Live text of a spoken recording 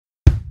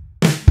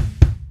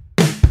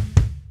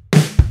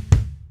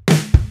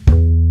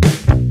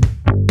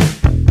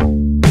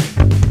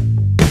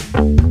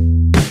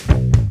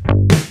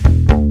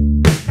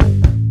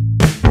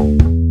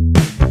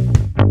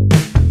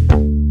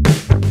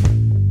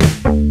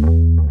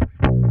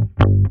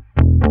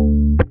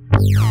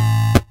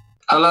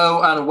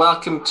Hello and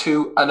welcome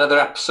to another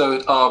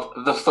episode of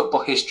the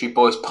Football History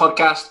Boys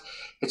podcast.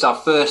 It's our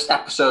first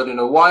episode in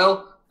a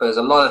while, but there's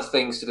a lot of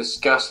things to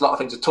discuss, a lot of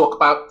things to talk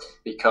about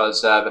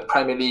because the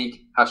Premier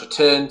League has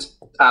returned,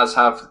 as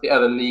have the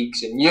other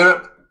leagues in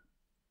Europe.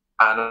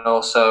 And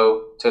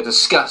also to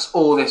discuss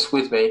all this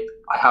with me,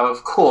 I have,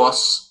 of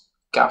course,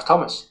 Gav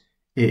Thomas.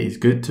 It is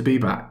good to be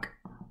back.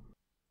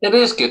 It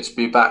is good to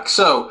be back.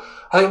 So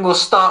I think we'll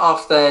start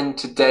off then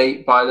today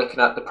by looking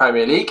at the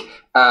Premier League.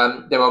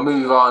 Then we'll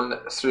move on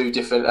through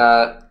different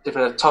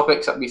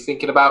topics that we're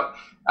thinking about.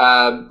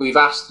 We've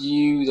asked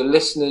you, the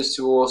listeners,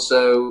 to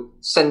also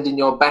send in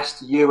your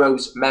best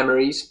Euros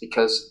memories,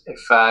 because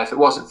if it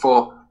wasn't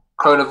for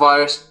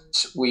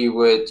coronavirus, we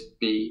would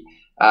be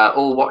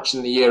all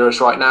watching the Euros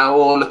right now,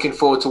 all looking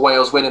forward to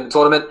Wales winning the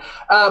tournament.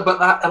 But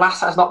that,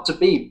 alas, that's not to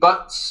be.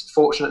 But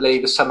fortunately,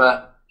 the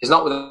summer is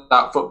not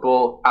without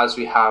football, as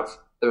we have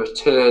the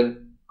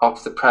return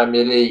of the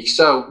Premier League.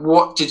 So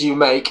what did you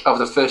make of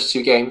the first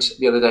two games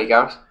the other day,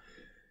 Gareth?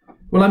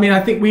 Well, I mean, I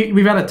think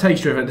we've had a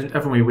taster of it,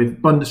 haven't we,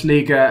 with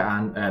Bundesliga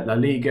and La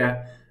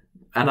Liga.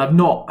 And I've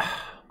not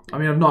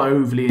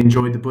overly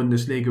enjoyed the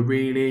Bundesliga,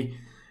 really.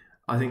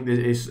 I think that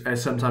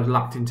it's sometimes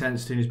lacked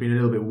intensity and has been a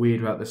little bit weird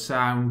about the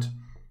sound.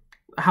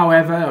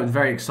 However, I was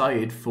very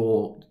excited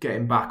for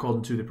getting back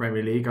onto the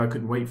Premier League. I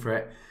couldn't wait for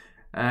it.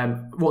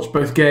 Watched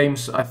both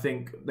games. I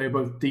think they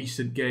were both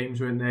decent games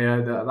when they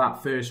that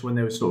first one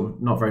there was sort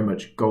of not very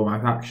much goal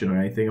mouth action or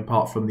anything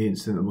apart from the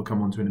incident that we'll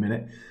come on to in a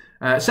minute.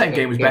 Second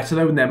game was better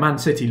though, and their Man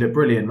City looked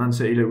brilliant. Man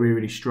City looked really,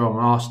 really strong.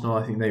 Arsenal,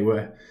 I think they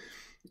were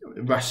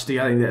rusty.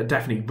 I think they're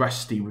definitely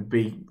rusty would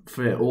be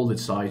for all the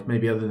sides,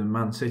 maybe other than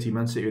Man City.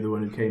 Man City were the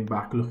one who came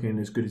back looking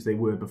as good as they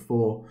were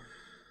before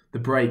the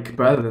break.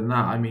 But other than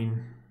that, I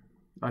mean,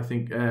 I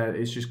think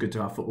it's just good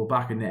to have football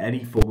back, and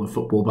any form of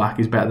football back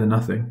is better than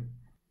nothing.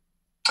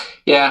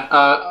 Yeah,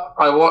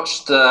 I've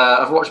watched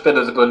a bit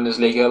of the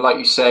Bundesliga. Like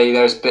you say,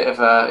 there's a bit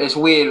of it's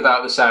weird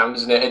without the sound,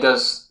 isn't it? It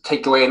does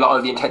take away a lot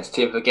of the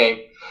intensity of the game.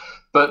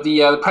 But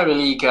the Premier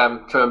League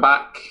coming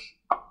back,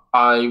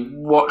 I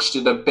watched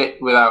it a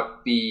bit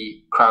without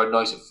the crowd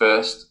noise at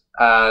first.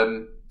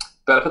 But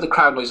I put the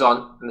crowd noise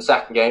on in the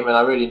second game, and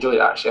I really enjoyed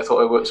it, actually. I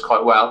thought it worked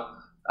quite well.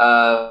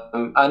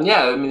 And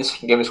yeah, I mean, the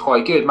second game was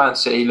quite good. Man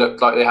City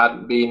looked like they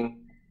hadn't been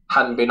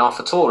off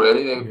at all,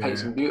 really. They were playing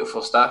some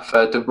beautiful stuff.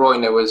 De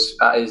Bruyne was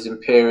at his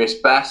imperious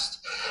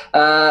best.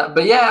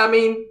 But yeah, I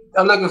mean,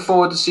 I'm looking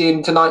forward to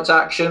seeing tonight's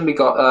action. We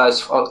got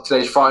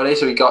today's Friday,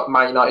 so we got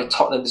Man United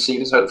Tottenham this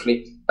evening. So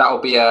hopefully that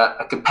will be a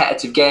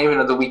competitive game.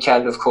 Another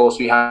weekend, of course,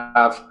 we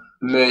have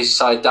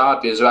Merseyside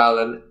derby as well.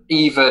 And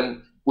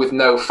even with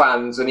no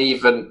fans, and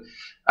even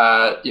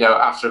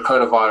after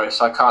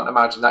coronavirus, I can't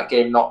imagine that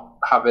game not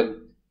having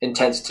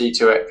intensity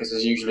to it, because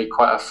there's usually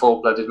quite a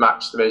full-blooded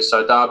match, the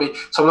Merseyside derby.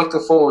 So I'm looking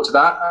forward to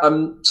that.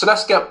 So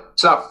let's get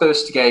to that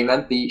first game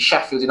then, the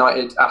Sheffield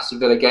United-Aston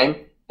Villa game.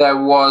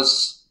 There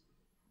was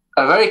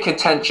a very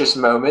contentious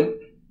moment.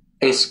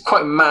 It's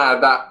quite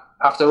mad that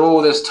after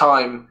all this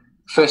time,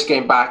 first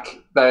game back,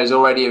 there is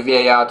already a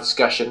VAR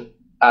discussion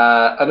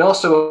and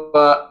also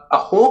a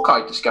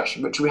Hawkeye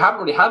discussion, which we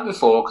haven't really had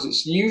before, because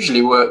it's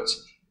usually worked,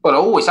 well, it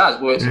always has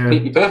worked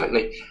completely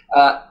perfectly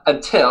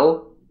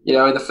until,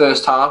 in the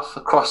first half,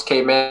 a cross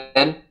came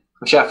in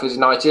from Sheffield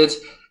United,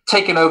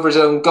 taken over his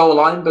own goal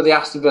line by the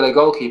Aston Villa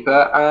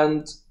goalkeeper,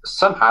 and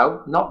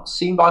somehow not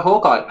seen by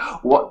Hawkeye.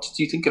 What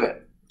do you think of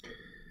it?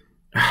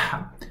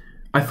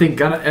 I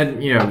think,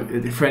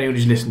 and for anyone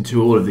who's listened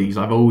to all of these,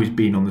 I've always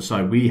been on the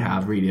side we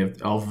have really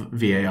of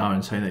VAR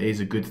and saying that it is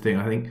a good thing.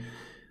 I think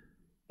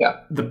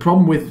the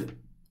problem with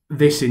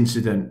this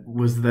incident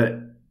was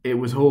that it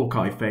was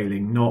Hawkeye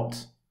failing,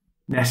 not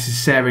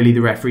necessarily the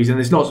referees. And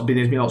there's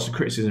been lots of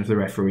criticism of the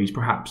referees,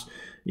 perhaps,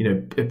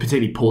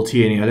 particularly Paul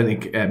Tierney. I don't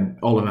think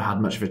Oliver had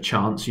much of a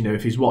chance.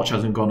 If his watch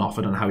hasn't gone off,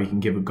 I don't know how he can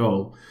give a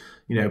goal.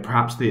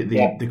 Perhaps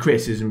the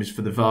criticism is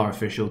for the VAR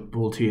official,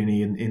 Paul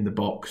Tierney, in the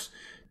box,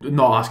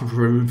 not asking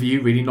for a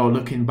review, really, not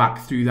looking back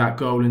through that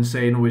goal and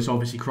saying, oh, it's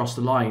obviously crossed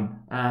the line.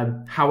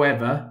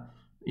 However,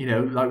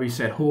 like we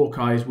said,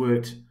 Hawkeye's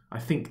worked, I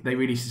think they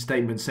released a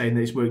statement saying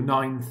that it's worked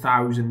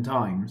 9,000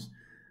 times.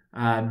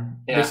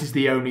 This is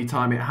the only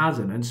time it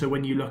hasn't. And so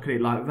when you look at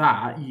it like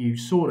that, you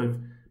sort of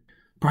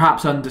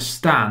perhaps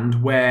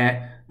understand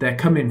where they're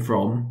coming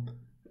from,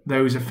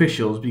 those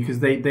officials, because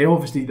they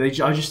obviously,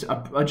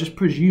 I just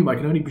presume, I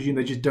can only presume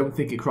they just don't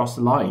think it crossed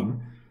the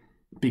line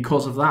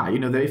because of that.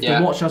 If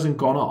the watch hasn't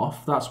gone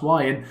off, that's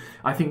why. And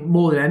I think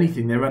more than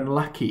anything, they're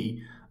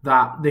unlucky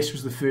that this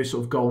was the first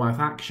sort of goal mouth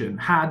action.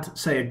 Had,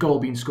 say, a goal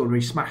been scored where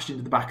he smashed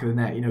into the back of the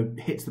net,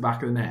 hits the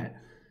back of the net,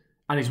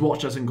 and his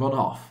watch hasn't gone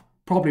off,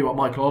 probably what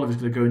Michael Oliver's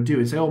going to go and do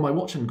is say, oh, my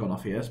watch hasn't gone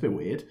off here, that's a bit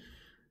weird.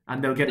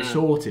 And they'll get it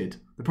sorted.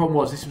 The problem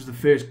was this was the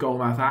first goal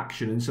mouth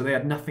action, and so they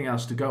had nothing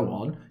else to go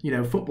on.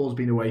 Football's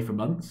been away for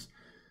months.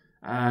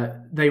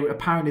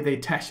 They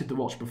tested the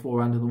watch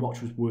beforehand, and the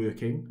watch was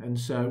working. And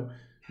so,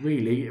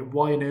 really,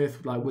 why on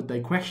earth would they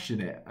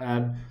question it?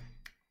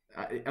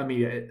 I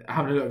mean,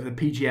 having a look at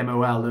the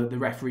PGMOL, the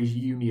referees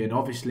union,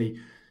 obviously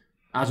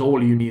as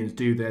all unions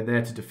do, they're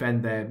there to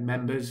defend their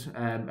members,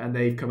 and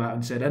they've come out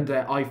and said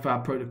under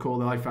IFAB protocol,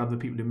 the IFAB, the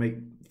people who make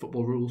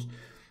football rules,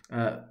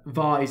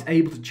 VAR is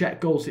able to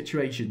check goal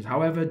situations.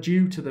 However,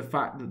 due to the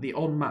fact that the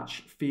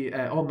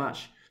on-field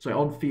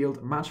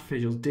match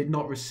officials did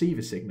not receive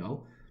a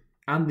signal,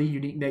 and the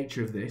unique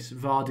nature of this,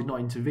 VAR did not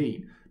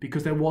intervene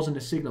because there wasn't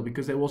a signal,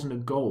 because there wasn't a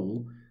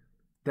goal.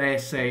 They're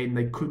saying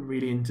they couldn't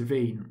really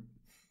intervene.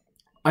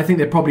 I think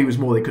there probably was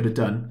more they could have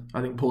done.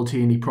 I think Paul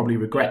Tierney probably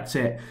regrets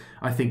it.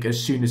 I think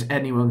as soon as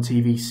anyone on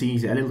TV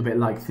sees it, a little bit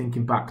like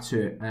thinking back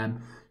to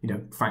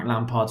Frank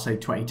Lampard, say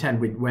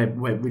 2010, where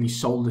it really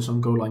sold us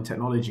on goal line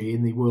technology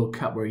in the World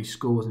Cup where he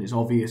scores and it's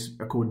obvious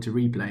according to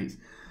replays.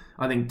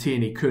 I think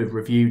Tierney could have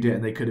reviewed it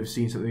and they could have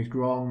seen something's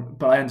wrong,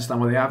 but I understand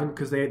why they haven't,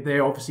 because they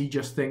obviously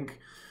just think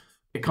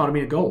it can't have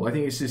been a goal. I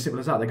think it's as simple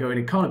as that. They're going,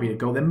 it can't have been a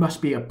goal. There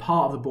must be a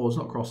part of the ball that's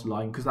not crossed the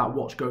line, because that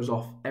watch goes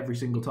off every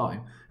single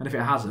time. And if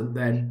it hasn't,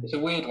 then... It's a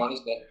weird one,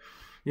 isn't it?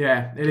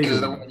 Yeah, it is.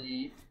 Because of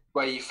the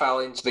way you fell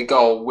into the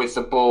goal with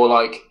the ball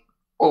like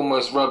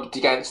almost rubbed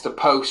against the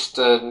post,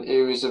 and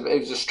it was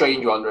a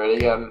strange one,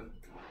 really.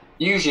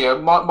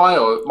 Usually, my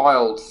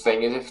old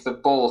thing is if the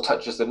ball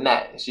touches the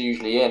net, it's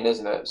usually in,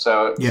 isn't it?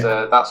 So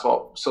that's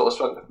what sort of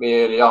struck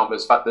me early on,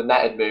 was the fact the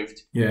net had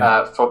moved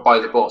by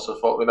the ball, so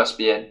I thought we must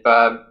be in.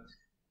 But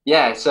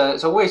yeah, it's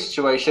a weird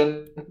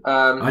situation.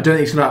 I don't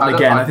think it's going to happen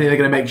again. I think they're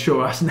going to make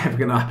sure that's never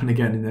going to happen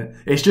again. Isn't it?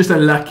 It's just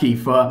unlucky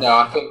for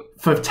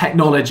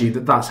technology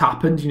that's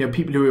happened.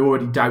 People who are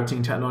already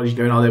doubting technology,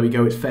 going, "Oh, there we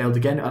go, it's failed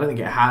again." I don't think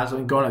it has. I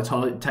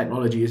mean,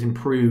 technology has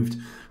improved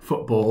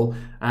football,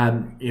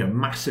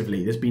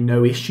 massively. There's been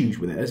no issues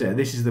with it, is it?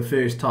 This is the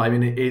first time,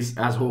 and it is,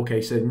 as Hawkeye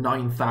said,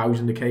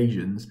 9,000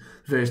 occasions,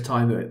 first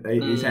time that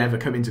it's ever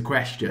come into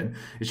question.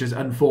 It's just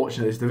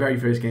unfortunate. It's the very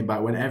first game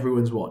back when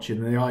everyone's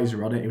watching and the eyes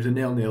are on it. It was a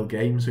 0-0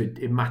 game, so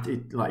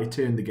it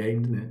turned the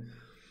game, didn't it?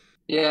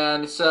 Yeah,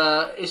 and it's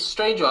a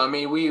strange one. I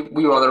mean, we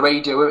were on the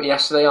radio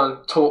yesterday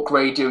on Talk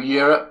Radio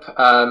Europe.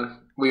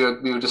 We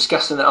were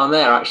discussing it on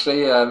there,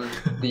 actually,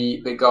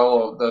 the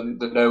goal,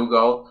 the no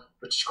goal,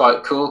 which is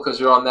quite cool, because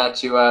we were on there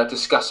to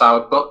discuss our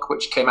book,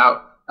 which came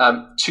out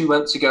 2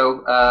 months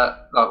ago,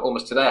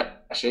 almost today,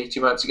 actually,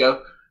 2 months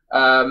ago.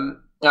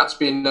 That's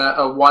been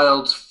a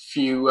wild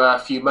few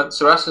months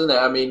for us, isn't it?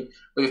 I mean,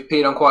 we've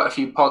appeared on quite a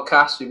few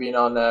podcasts. We've been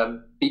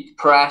on Beat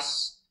the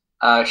Press,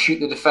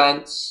 Shoot the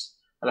Defence,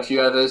 and a few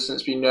others. And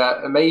it's been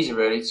amazing,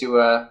 really,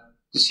 to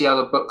see how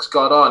the book's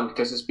got on,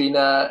 because it's been,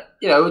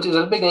 it was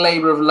a big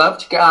labour of love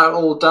to get it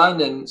all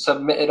done and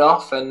submitted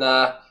off, and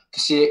to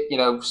see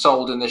it,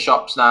 sold in the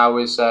shops now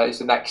is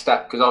the next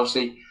step, because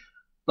obviously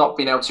not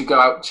being able to go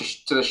out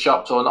to the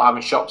shops, or not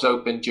having shops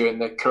open during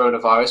the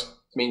coronavirus,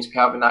 means we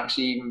haven't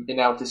actually even been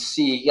able to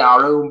see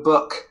our own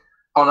book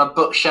on a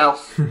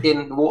bookshelf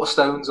in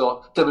Waterstones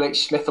or WH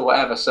Smith or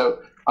whatever. So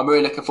I'm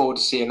really looking forward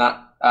to seeing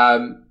that.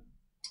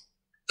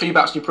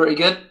 Feedback's been pretty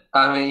good.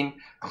 I mean,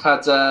 I've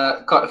had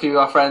quite a few of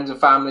our friends and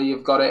family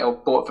who've got it or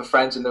bought it for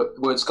friends, and the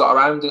word's got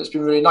around. It's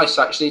been really nice,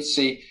 actually, to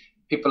see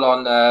people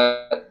on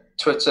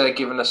Twitter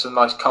giving us some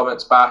nice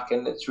comments back,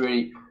 and it's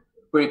really,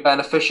 really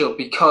beneficial,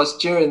 because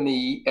during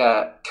the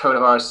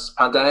coronavirus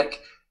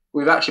pandemic,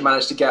 we've actually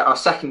managed to get our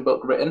second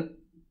book written.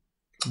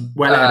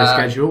 Well ahead of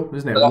schedule,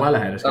 isn't it? Well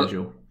ahead of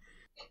schedule.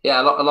 Yeah,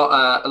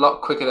 a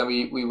lot quicker than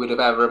we would have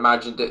ever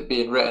imagined it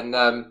being written.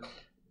 I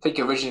think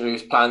originally it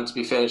was planned to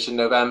be finished in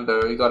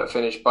November. We got it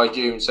finished by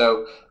June,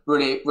 so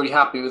really, really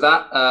happy with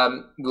that.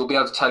 We'll be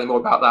able to tell you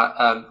more about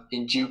that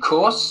in due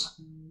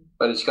course,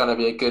 but it's going to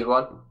be a good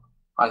one,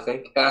 I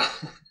think.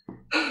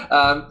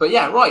 But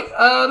yeah,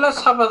 right.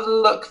 Let's have a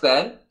look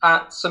then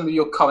at some of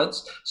your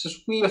comments. So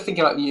we were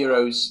thinking about the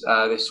Euros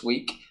this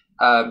week,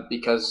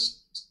 because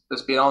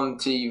there's been on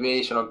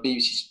TV, so on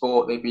BBC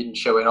Sport, they've been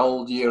showing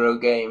old Euro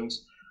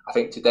games. I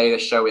think today they're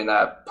showing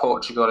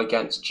Portugal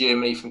against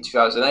Germany from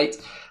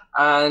 2008.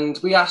 And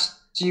we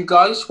asked you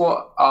guys,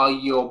 what are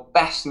your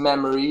best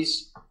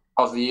memories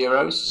of the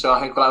Euros? So I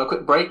think we'll have a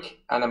quick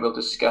break, and then we'll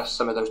discuss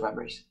some of those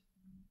memories.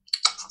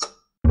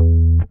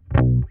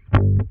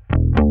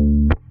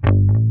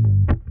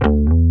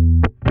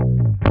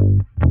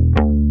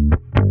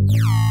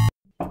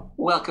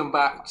 Welcome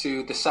back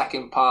to the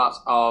second part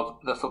of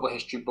the Football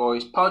History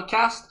Boys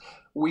podcast.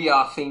 We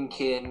are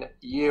thinking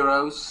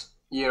Euro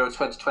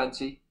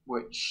 2020,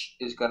 which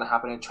is going to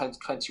happen in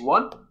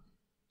 2021.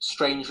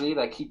 Strangely,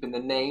 they're keeping the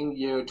name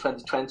Euro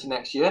 2020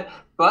 next year,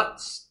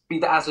 but be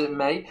that as it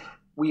may,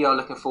 we are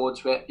looking forward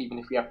to it, even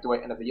if we have to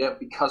wait another year,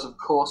 because of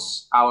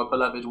course our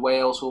beloved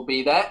Wales will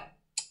be there,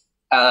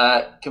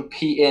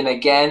 competing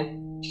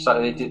again, just like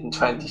they did in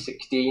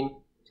 2016.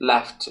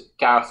 Left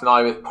Gareth and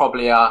I with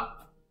probably our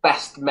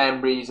best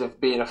memories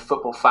of being a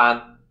football fan.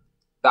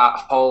 That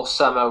whole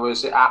summer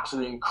was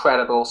absolutely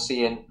incredible,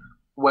 seeing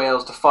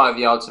Wales defy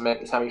the odds and make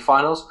the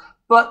semi-finals.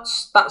 But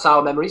that's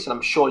our memories, and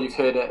I'm sure you've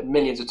heard it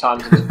millions of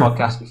times in this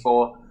podcast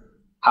before,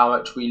 how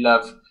much we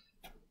love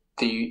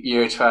the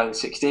Euro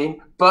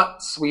 2016.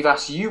 But we've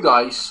asked you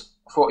guys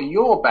what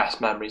your best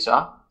memories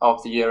are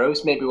of the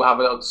Euros. Maybe we'll have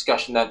a little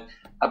discussion then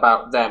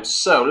about them.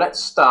 So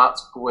let's start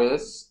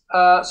with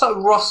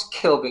Ross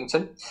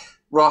Kilvington.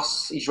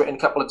 Ross, he's written a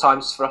couple of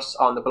times for us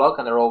on the blog,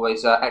 and they're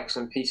always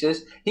excellent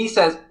pieces. He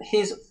says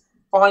his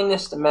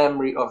finest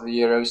memory of the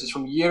Euros is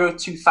from Euro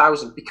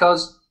 2000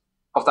 because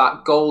of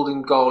that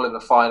golden goal in the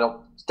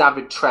final.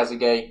 David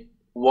Trezeguet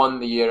won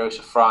the Euros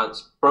for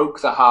France, broke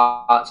the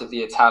hearts of the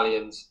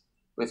Italians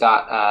with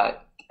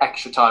that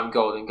extra time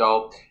golden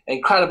goal.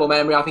 Incredible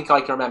memory. I think I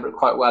can remember it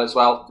quite well as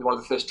well. One of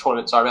the first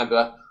tournaments I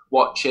remember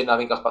watching, I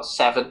think I was about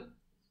 7.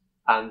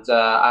 And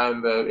I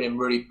remember him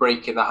really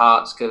breaking the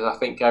hearts because I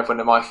think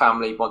everyone in my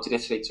family wanted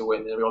Italy to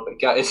win. They were a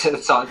bit gutted at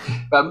the time.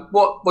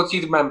 What do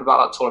you remember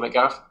about that tournament,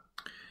 Gareth?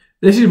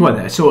 This is one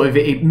that sort of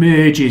it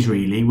merges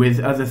really with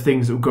other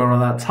things that were going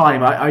on at that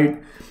time.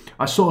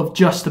 I sort of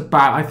just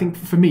about, I think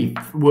for me,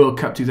 World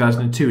Cup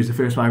 2002 is the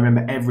first one I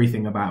remember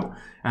everything about.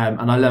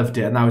 And I loved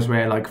it. And that was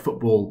where like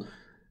football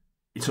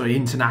sort of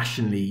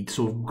internationally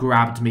sort of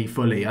grabbed me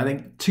fully. I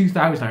think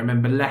 2000 I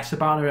remember less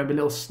about. I remember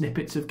little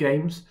snippets of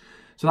games.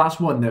 So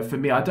that's one that for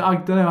me, I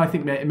don't know. I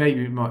think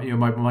maybe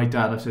my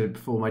dad. I said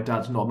before, my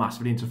dad's not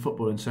massively into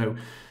football, and so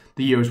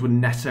the Euros wouldn't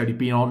necessarily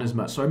be on as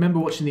much. So I remember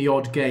watching the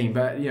odd game,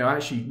 but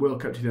actually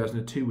World Cup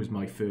 2002 was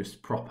my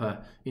first proper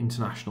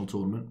international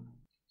tournament.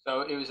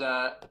 So it was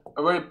a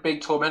really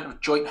big tournament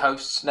of joint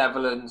hosts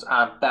Netherlands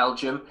and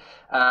Belgium.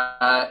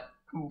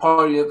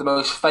 Probably the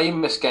most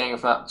famous game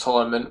of that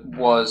tournament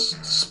was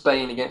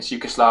Spain against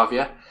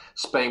Yugoslavia.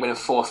 Spain winning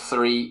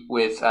 4-3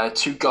 with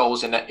 2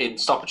 goals in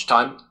stoppage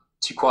time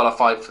to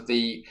qualify for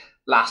the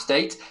last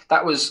 8.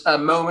 That was a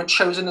moment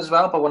chosen as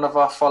well by one of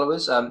our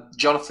followers.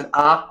 Jonathan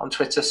R. on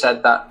Twitter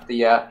said that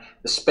the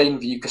Spain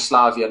v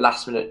Yugoslavia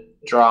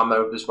last-minute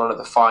drama was one of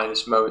the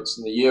finest moments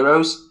in the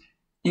Euros.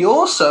 He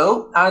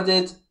also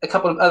added a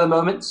couple of other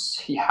moments.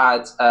 He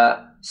had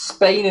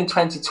Spain in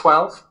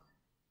 2012,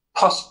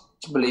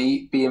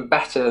 possibly being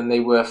better than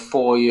they were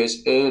 4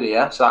 years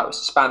earlier. So that was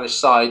the Spanish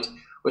side,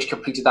 which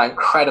completed that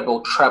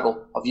incredible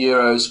treble of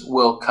Euros,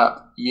 World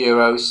Cup,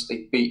 Euros.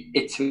 They beat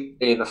Italy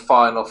in the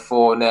final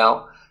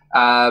 4-0.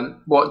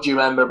 What do you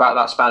remember about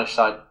that Spanish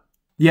side?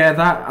 Yeah,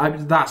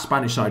 that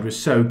Spanish side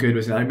was so good,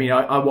 wasn't it? I mean,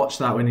 I watched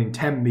that one in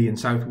Tenby in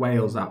South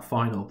Wales, that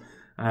final.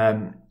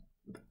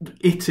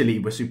 Italy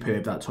was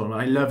superb that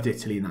tournament. I loved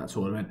Italy in that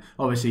tournament.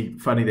 Obviously,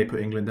 funny they put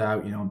England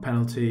out, on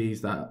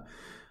penalties. That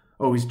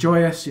always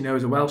joyous,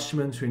 as a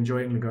Welshman to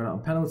enjoy England going out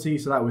on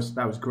penalties. So that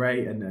was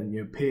great. And then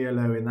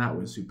Pirlo in that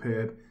was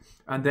superb.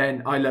 And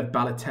then I loved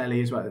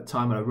Balotelli as well at the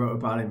time, and I wrote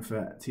about him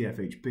for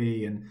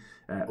TFHB and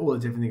all the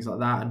different things like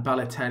that. And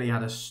Balotelli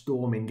had a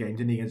storming game,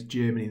 didn't he, against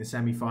Germany in the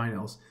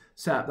semi-finals.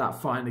 Set up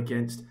that final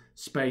against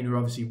Spain, who are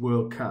obviously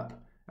World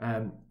Cup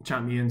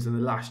champions and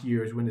the last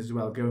Euros winners as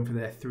well, going for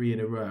their 3 in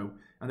a row.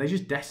 And they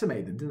just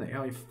decimated them, didn't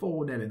they?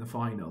 4-0 in the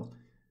final.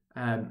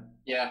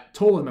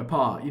 Tore them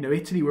apart.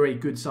 Italy were a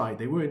good side.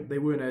 They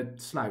weren't a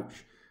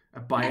slouch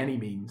by any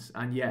means,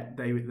 and yet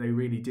they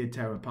really did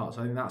tear them apart.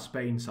 So I think that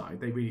Spain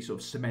side, they really sort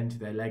of cemented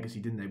their legacy,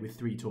 didn't they, with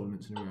 3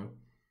 tournaments in a row.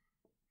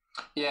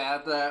 Yeah,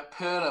 the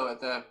Pirlo at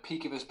the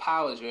peak of his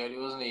powers, really,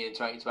 wasn't he, in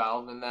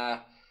 2012? And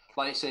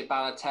like you say,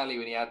 Balotelli,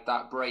 when he had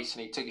that brace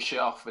and he took his shit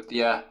off with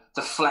the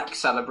flex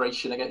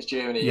celebration against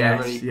Germany,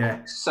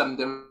 really summed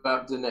him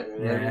up, didn't it?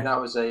 Really? Yeah. I mean,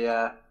 that was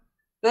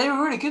they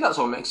were really good that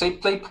tournament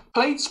because they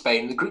played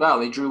Spain in the group. Well,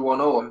 they drew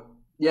 1-1.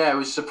 Yeah, it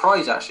was a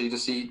surprise actually to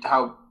see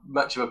how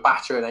much of a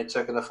battering they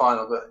took in the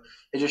final, but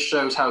it just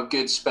shows how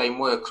good Spain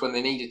works when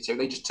they needed to.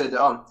 They just turned it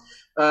on.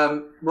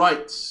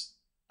 Right,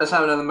 let's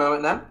have another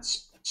moment then.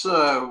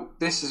 So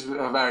this is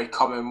a very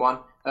common one.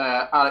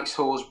 Alex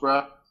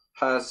Horsburgh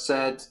has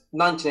said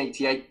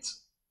 1988,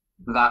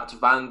 that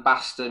Van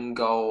Basten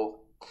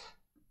goal,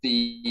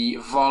 the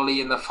volley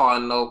in the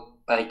final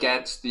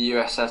against the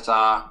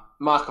USSR,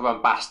 Marco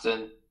Van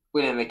Basten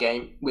winning the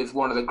game with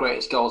one of the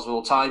greatest goals of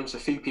all time. So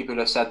a few people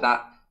have said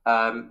that.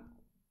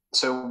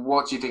 So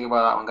what do you think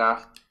about that one,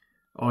 Gareth?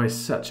 Oh, it's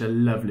such a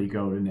lovely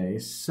goal, isn't it?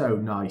 It's so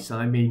nice.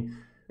 And I mean,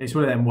 it's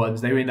one of them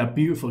ones. They were in a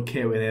beautiful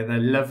kit with it. They're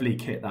lovely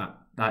kit, that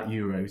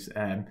Euros.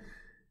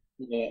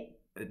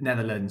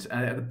 Netherlands.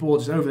 The ball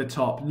just over the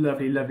top.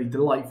 Lovely, lovely,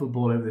 delightful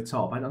ball over the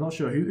top. I'm not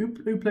sure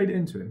who played it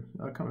into him.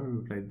 I can't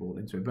remember who played the ball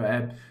into it.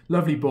 But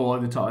lovely ball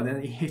over the top. And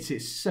then he hits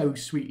it so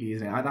sweetly,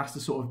 isn't it? And that's the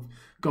sort of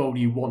goal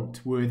you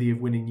want, worthy of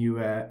winning you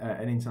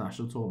an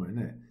international tournament,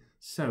 isn't it?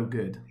 So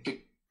good.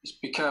 It's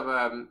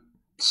become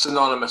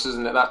synonymous,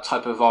 isn't it? That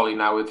type of volley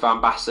now with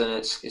Van Basten.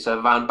 It's a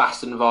Van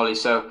Basten volley.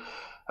 So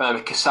I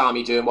remember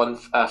Kasami doing one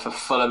for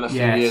Fulham a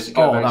few years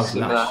ago. Oh, that was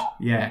lush.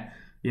 Yeah.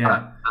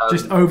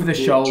 Just over the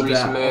shoulder.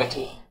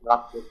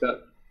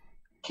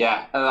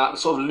 Yeah, and that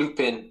sort of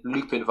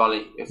looping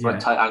volley for a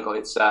tight angle.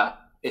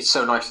 It's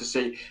so nice to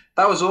see.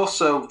 That was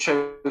also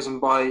chosen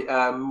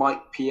by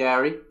Mike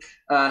Pieri,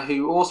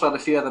 who also had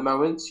a few other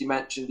moments. You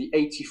mentioned the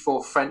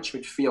 '84 French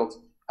midfield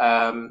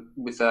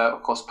with,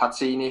 of course,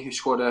 Platini, who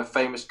scored a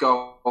famous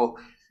goal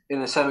in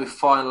the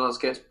semi-finals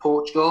against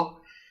Portugal.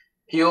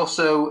 He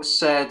also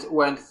said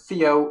when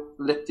Theo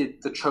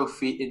lifted the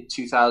trophy in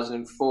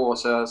 2004,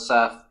 so that's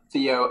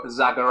Theo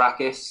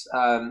Zagorakis,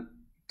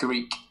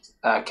 Greek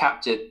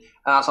captain, and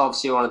that's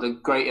obviously one of the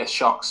greatest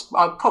shocks.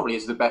 Probably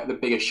is the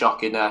biggest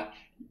shock in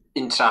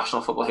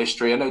international football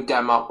history. I know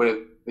Denmark with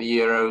the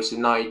Euros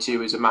in '92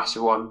 was a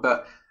massive one,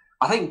 but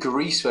I think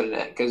Greece winning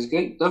it, because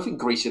I don't think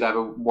Greece had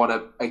ever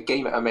won a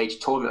game at a major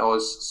tournament or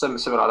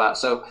something like that.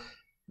 So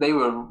they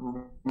were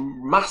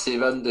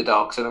massive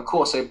underdogs, and of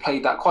course they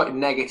played that quite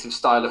negative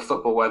style of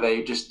football where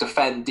they just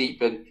defend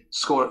deep and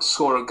score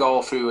a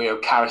goal through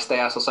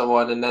Karisteas or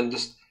someone, and then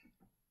just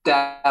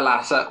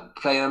Delas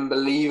playing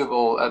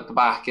unbelievable at the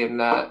back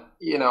and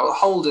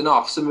holding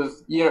off some of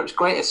Europe's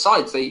greatest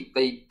sides.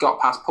 They got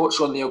past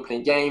Portugal in the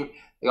opening game.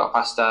 They got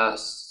past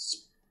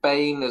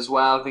Spain as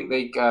well. I think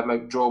they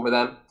maybe drawn with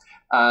them.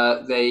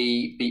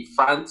 They beat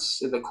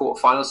France in the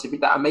quarterfinals. They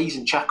beat that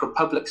amazing Czech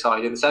Republic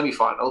side in the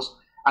semi-finals,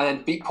 and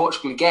then beat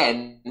Portugal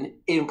again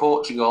in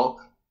Portugal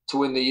to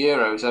win the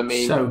Euros. I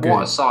mean,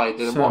 what a side!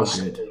 And what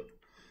a good.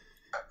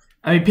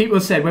 I mean, people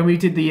said when we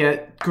did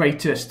the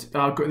greatest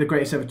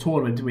ever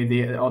tournament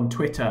on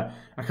Twitter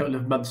a couple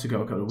of months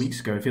ago, a couple of weeks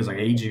ago, it feels like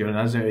ages ago, and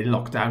I was in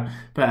lockdown,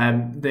 but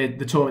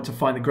the tournament to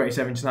find the greatest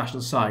ever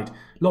international side, a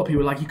lot of people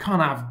were like, you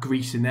can't have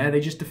Greece in there,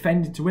 they just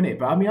defended to win it.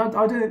 But I mean, I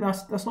don't think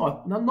that's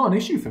not an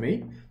issue for me.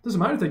 It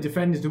doesn't matter if they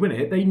defended to win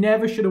it. They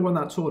never should have won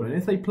that tournament.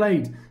 If they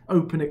played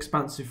open,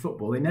 expansive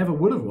football, they never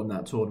would have won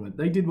that tournament.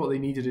 They did what they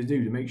needed to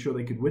do to make sure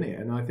they could win it,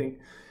 and I think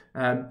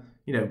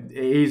it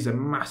is a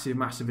massive,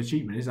 massive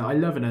achievement, isn't it? I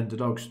love an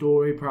underdog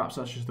story. Perhaps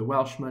that's just the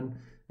Welshman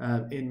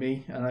in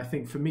me. And I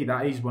think for me,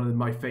 that is one of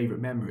my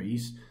favourite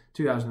memories.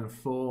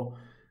 2004,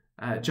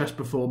 just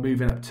before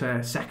moving up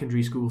to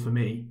secondary school for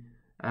me.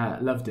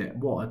 Loved it.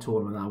 What a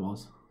tournament that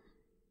was.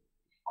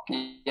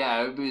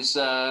 Yeah, it was.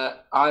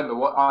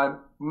 I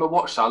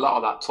watched a lot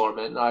of that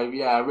tournament.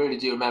 I really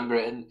do remember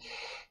it and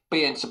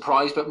being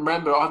surprised. But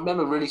I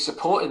remember really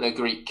supporting the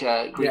Greeks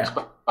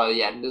by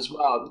the end as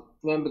well.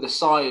 Remember the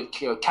side,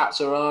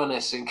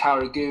 Katsaronis and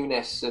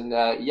Karagounis and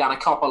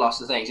Yiannakopoulos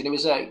and things, and it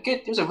was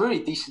a really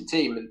decent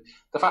team, and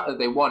the fact that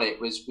they won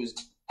it was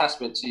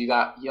testament to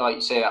that, like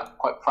you say, that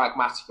quite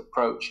pragmatic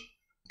approach.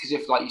 Because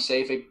if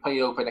they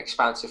played open,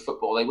 expansive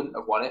football, they wouldn't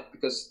have won it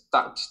because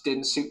that just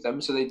didn't suit them.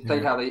 So they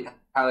played how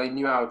they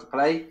knew how to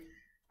play,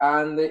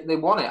 and they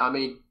won it. I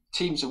mean,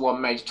 teams have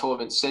won major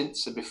tournaments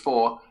since and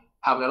before,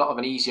 having a lot of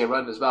an easier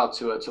run as well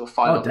to a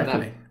final. Oh,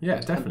 definitely, yeah,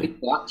 definitely.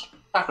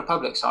 Czech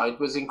Republic side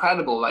was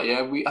incredible. I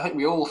think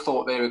we all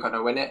thought they were going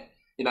to win it.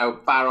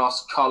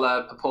 Barros,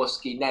 Koller,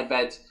 Poporski,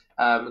 Nedved,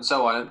 and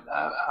so on.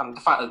 And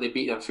the fact that they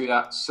beat them through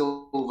that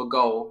silver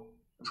goal,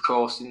 of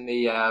course, in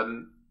the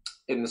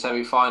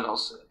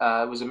semi-finals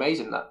was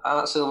amazing.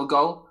 That silver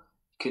goal,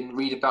 you can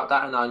read about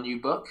that in our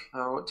new book.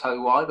 I won't tell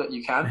you why, but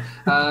you can.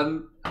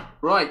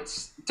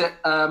 Right.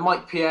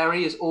 Mike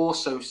Pieri has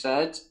also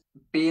said,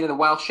 being in the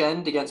Welsh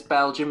end against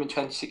Belgium in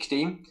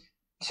 2016,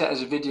 he sent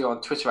us a video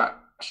on Twitter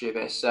actually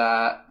this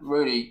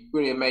really,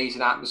 really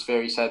amazing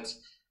atmosphere. He said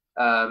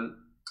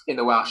in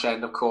the Welsh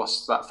end, of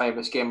course, that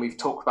famous game we've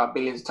talked about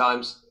billions of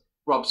times,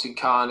 Robson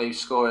Kanu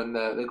scoring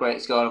the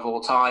greatest goal of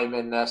all time,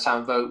 and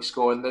Sam Vogt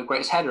scoring the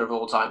greatest header of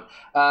all time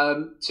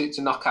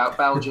to knock out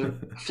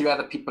Belgium. A few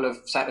other people have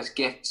sent us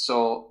gifts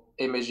or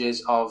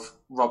images of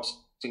Robson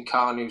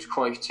Kanu's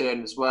Cruyff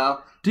turn as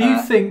well. Do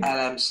you think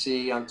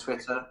LMC on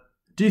Twitter?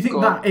 Do you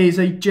think that is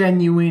a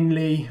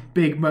genuinely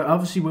big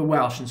obviously we're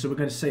Welsh, and so we're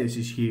going to say this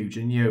is huge,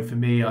 and for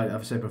me,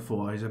 I've said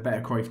before, he's a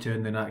better Cruyff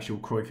turn than actual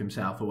Cruyff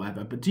himself or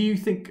whatever, but do you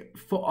think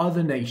for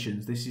other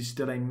nations this is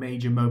still a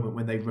major moment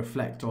when they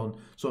reflect on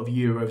sort of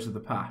Euros of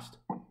the past?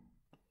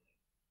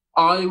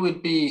 I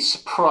would be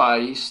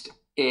surprised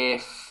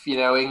if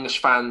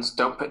English fans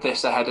don't put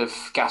this ahead of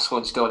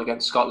Gascoigne's goal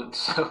against Scotland.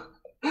 So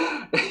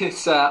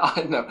it's I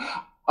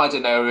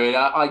don't know really.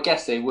 I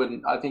guess they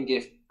wouldn't. I think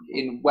if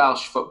in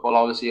Welsh football,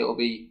 obviously, it'll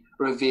be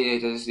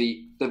revered as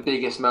the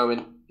biggest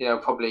moment,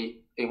 probably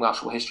in Welsh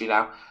football history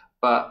now.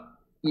 But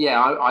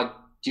yeah,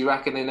 do you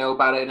reckon they know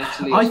about it in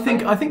Italy?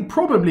 I think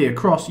probably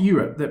across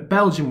Europe that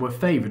Belgium were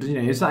favoured.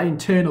 It's that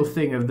internal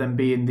thing of them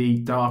being the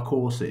dark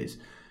horses.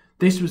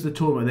 This was the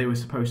tournament they were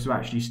supposed to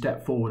actually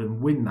step forward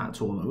and win that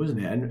tournament,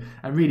 wasn't it?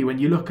 And really, when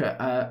you look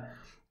at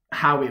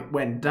how it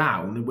went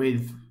down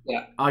with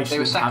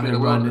Iceland having a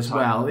run as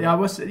well,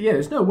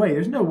 there's no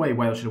way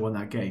Wales should have won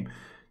that game.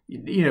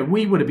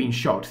 We would have been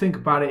shocked. Think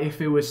about it, if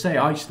it was, say,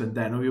 Iceland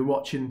then, or we were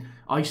watching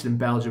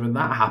Iceland-Belgium and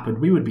that happened,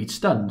 we would be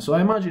stunned. So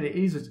I imagine it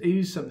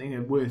is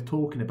something worth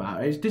talking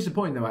about. It's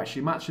disappointing, though,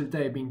 actually. Match of the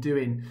Day have been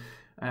doing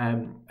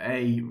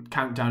a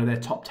countdown of their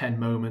top 10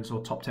 moments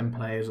or top 10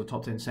 players or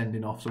top 10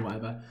 sending-offs or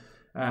whatever.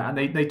 And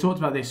they talked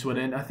about this one,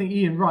 and I think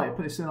Ian Wright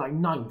put this in like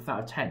 9th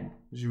out of 10,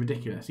 which is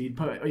ridiculous. He'd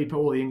put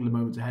all the England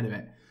moments ahead of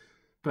it.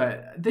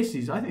 But I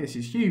think this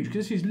is huge,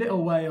 because this is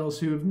little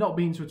Wales who have not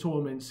been to a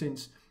tournament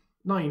since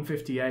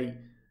 1958,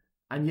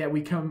 and yet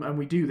we come and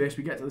we do this.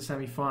 We get to the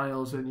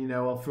semi-finals, and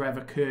I'll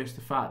forever curse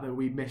the fact that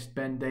we missed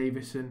Ben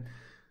Davies and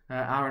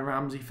Aaron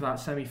Ramsey for that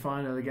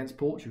semi-final against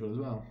Portugal as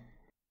well.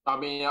 I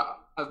mean,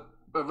 I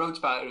wrote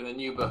about it in the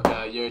new book,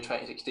 Euro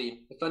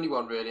 2016. The funny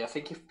one, really. I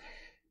think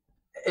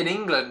in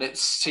England,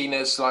 it's seen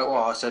as like,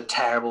 oh, it's a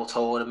terrible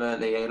tournament.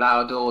 They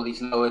allowed all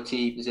these lower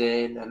teams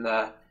in, and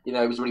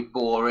it was really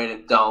boring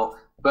and dull.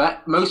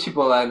 But most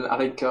people then, I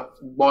think,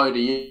 wider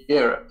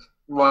Europe,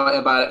 write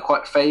about it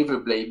quite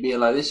favourably, being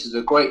like, this is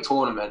a great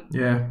tournament.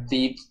 Yeah.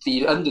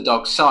 The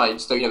underdog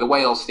sides, the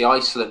Wales, the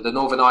Iceland, the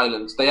Northern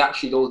Ireland, they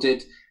actually all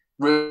did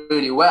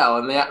really well,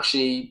 and they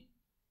actually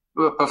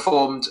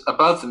performed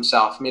above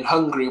themselves. I mean,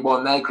 Hungary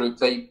won their group,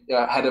 they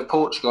ahead of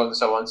Portugal and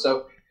so on.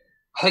 So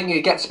I think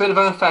it gets a bit of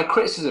unfair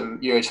criticism,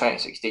 Euro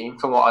 2016,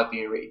 from what I've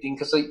been reading,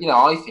 because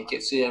I think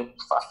it's a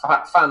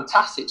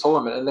fantastic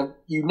tournament, and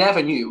you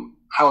never knew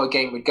how a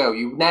game would go.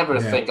 You never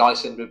think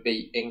Iceland would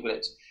beat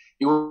England.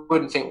 You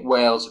wouldn't think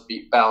Wales would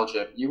beat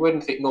Belgium. You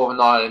wouldn't think Northern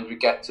Ireland would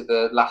get to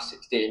the last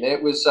 16.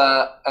 It was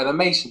an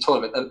amazing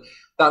tournament, and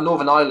that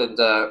Northern Ireland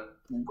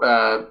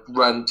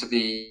run to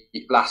the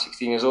last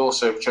 16 is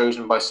also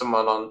chosen by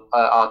someone on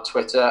our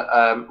Twitter,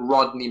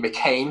 Rodney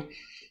McCain.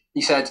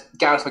 He said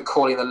Gareth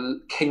McCauley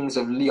and the Kings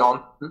of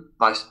Leon,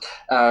 nice,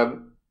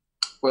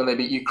 when they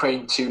beat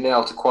Ukraine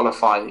 2-0 to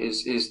qualify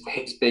is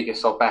his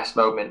biggest or best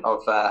moment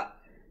of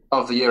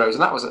the Euros,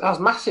 and that was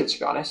massive, to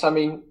be honest. I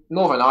mean,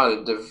 Northern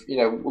Ireland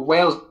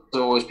Wales has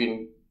always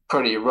been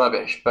pretty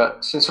rubbish,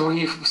 but since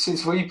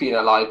we've been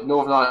alive,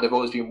 Northern Ireland have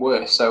always been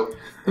worse. So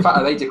the fact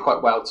that they did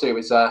quite well too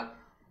is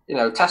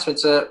testament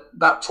to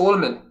that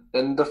tournament,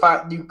 and the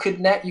fact you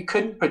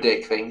couldn't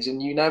predict things,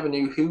 and you never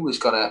knew who was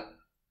gonna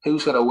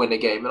win a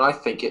game, and I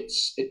think it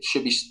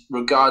should be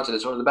regarded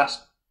as one of the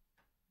best.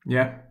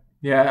 Yeah,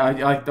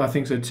 I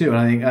think so too, and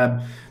I think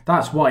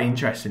that's why,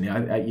 interestingly,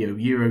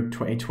 Euro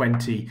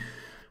 2020,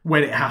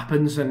 when it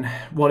happens and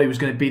what it was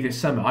going to be this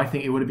summer, I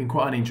think it would have been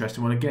quite an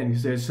interesting one again,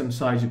 because there's some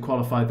sides who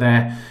qualified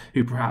there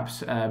who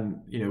perhaps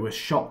were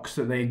shocked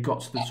that they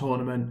got to the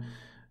tournament.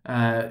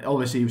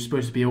 Obviously, it was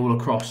supposed to be all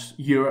across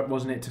Europe,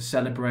 wasn't it, to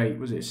celebrate?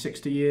 Was it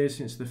 60 years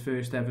since the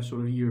first ever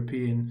sort of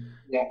European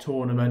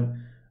tournament?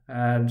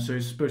 So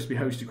it's supposed to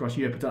be hosted across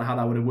Europe. I don't know how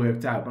that would have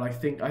worked out, but I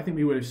think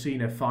we would have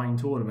seen a fine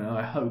tournament.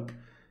 I hope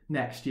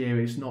next year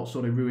it's not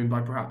sort of ruined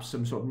by perhaps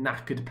some sort of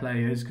knackered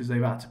players because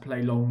they've had to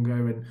play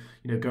longer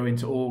and go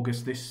into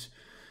August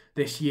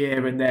this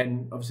year, and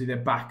then obviously they're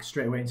back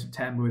straight away in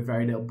September with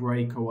very little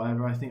break or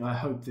whatever. I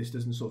hope this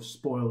doesn't sort of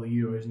spoil the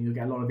Euros and you'll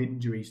get a lot of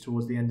injuries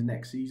towards the end of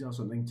next season or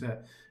something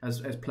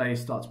as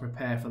players start to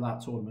prepare for that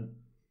tournament.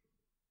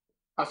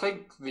 I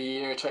think the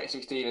Euro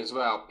 2016 as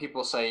well,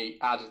 people say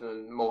added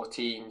in more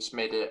teams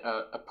made it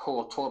a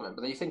poor tournament,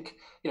 but you think,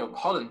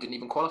 Holland didn't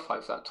even qualify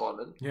for that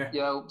tournament.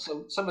 Yeah.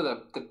 So some of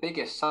the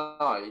biggest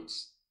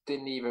sides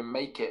didn't even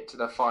make it to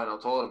the final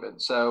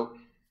tournament. So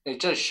it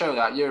does show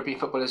that European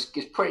football is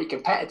pretty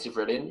competitive,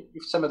 really. And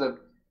if some of the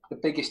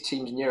biggest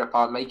teams in Europe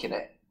aren't making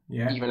it,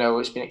 even though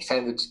it's been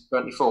extended to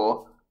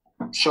 24,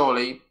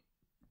 surely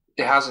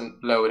it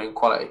hasn't lowered in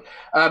quality.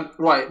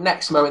 Right,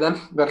 next moment then.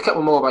 We've got a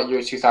couple more about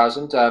Euro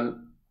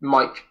 2000.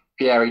 Mike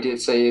Pieri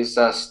did say his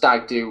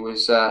stag do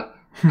was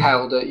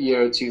held at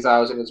Euro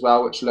 2000 as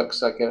well, which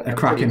looks like a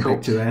cracking cool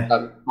picture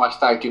there. My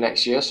stag do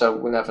next year, so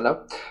we'll never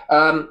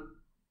know.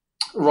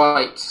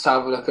 Right, let's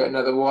have a look at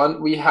another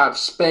one. We have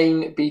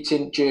Spain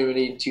beating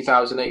Germany in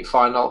 2008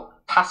 final,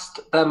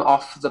 passed them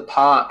off the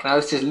park. Now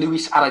this is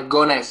Luis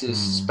Aragonés's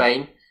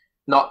Spain,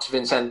 not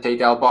Vicente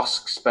Del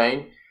Bosque's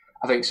Spain.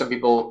 I think some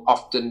people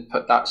often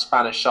put that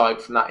Spanish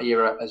side from that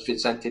era as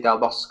Vicente Del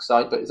Bosque's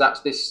side, but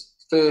that's this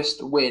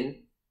first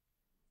win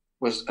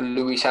was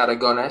Luis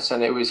Aragonés,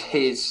 and it was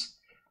his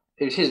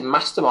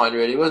mastermind,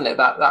 really, wasn't it?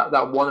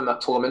 That won him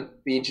that tournament.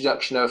 The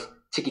introduction of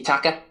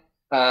tiki-taka.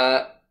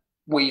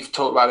 We've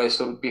talked about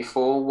this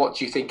before. What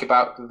do you think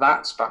about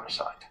that Spanish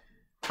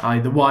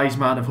side? The wise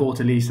man of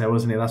Hortaleza,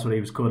 wasn't it? That's what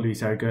he was called,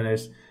 Luis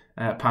Aragonés.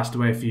 Passed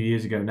away a few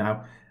years ago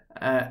now.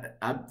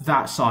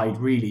 That side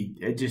really,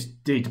 it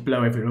just did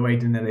blow everyone away,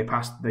 didn't they?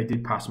 They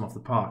did pass him off the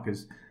park,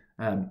 as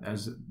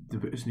the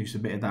person who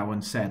submitted that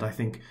one said. I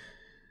think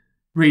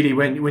really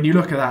when you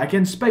look at that,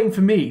 again, Spain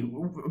for me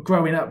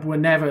growing up were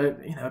never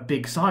a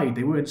big side.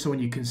 They weren't someone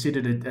you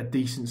considered a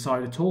decent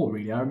side at all,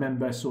 really. I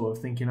remember sort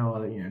of thinking,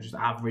 just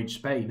average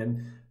Spain,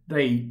 and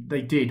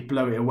they did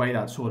blow it away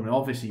that tournament.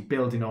 Obviously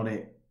building on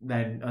it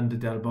then under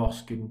Del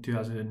Bosque in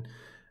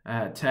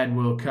 2010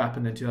 World Cup,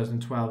 and then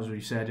 2012, as we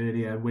said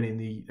earlier, winning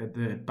the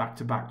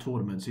back-to-back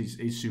tournaments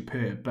is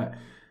superb. But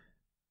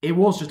it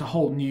was just a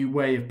whole new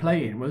way of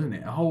playing, wasn't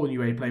it? A whole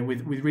new way of playing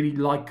with really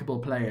likeable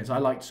players. I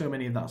liked so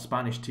many of that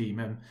Spanish team,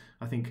 and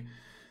I think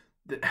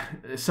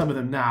some of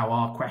them now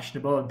are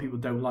questionable, and people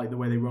don't like the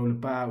way they roll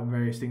about and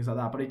various things like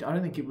that. But I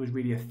don't think it was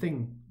really a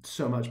thing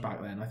so much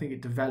back then. I think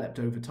it developed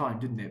over time,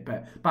 didn't it?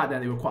 But back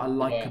then they were quite a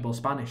likeable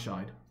Spanish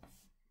side.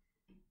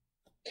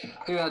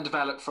 I think that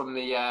developed from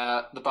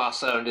the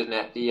Barcelona, didn't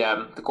it?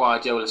 The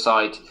Guardiola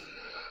side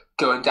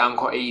going down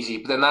quite easy,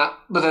 but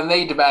then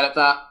they developed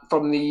that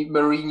from the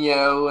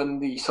Mourinho and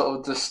the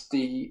sort of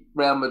the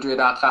Real Madrid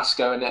Al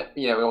Clasico, and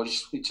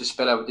it just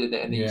spilled over, didn't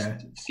it? And these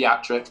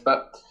theatrics.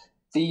 But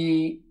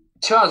the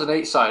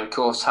 2008 side, of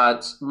course,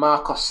 had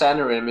Marcos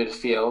Senna in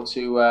midfield,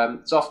 who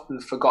is often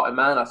forgotten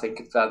man, I think,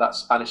 of that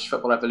Spanish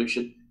football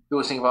evolution. We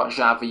always think about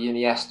Xavi,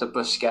 Iniesta,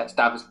 Busquets,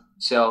 David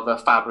Silva,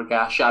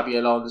 Fabregas, Xabi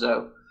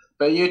Alonso.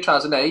 But year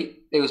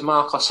 2008, it was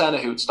Marcos Senna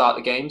who would start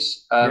the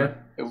games. A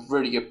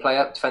really good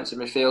player, defensive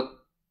midfield.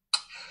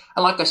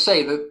 And like I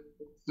say,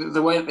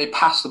 the way that they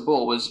passed the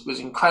ball was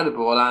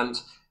incredible. And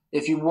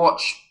if you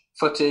watch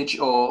footage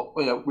or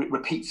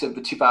repeats of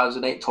the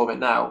 2008 tournament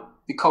now,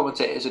 the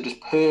commentators are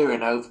just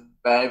purring over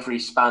every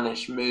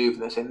Spanish move.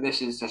 And they're saying,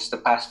 this is just the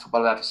best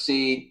football I've ever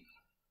seen.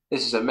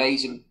 This is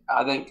amazing.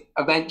 I think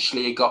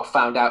eventually it got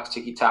found out for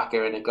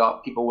tiki-taka and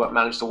people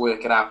managed to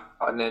work it out.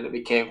 And then it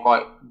became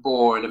quite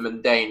boring and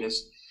mundane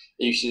as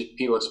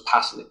people just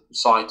passing it from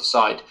side to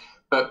side.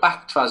 But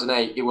back in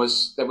 2008,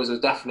 there was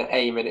a definite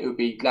aim, and it would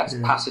be let's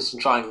pass this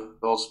in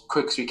triangles as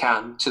quick as we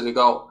can to the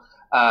goal,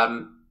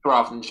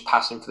 rather than just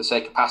passing for the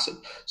sake of passing.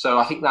 So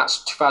I think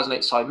that's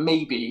 2008 side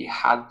maybe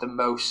had the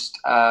most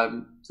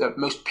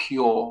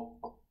pure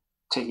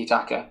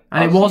tiki-taka.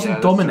 And it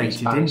wasn't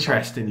dominated,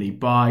 interestingly,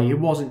 it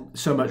wasn't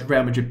so much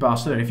Real Madrid,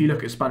 Barcelona. If you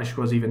look at Spanish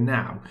squads even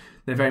now,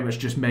 they're very much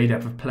just made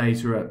up of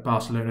players who are at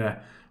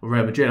Barcelona or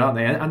Real Madrid, aren't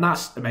they? And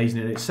that's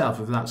amazing in itself,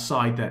 of that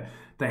side that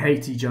they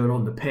hate each other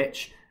on the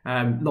pitch.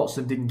 Lots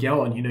of them didn't get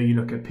on. You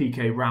look at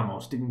Piqué,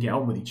 Ramos, didn't get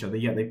on with each other,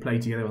 yet they play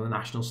together on the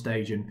national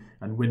stage and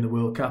win the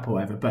World Cup or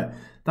whatever. But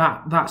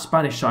that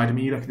Spanish side, I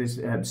mean, you look at this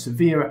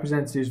Sevilla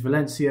representatives,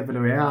 Valencia,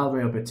 Villarreal,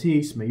 Real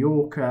Betis,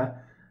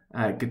 Mallorca,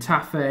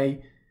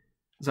 Getafe,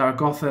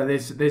 Zaragoza.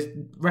 There's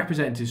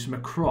representatives from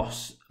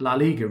across La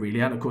Liga,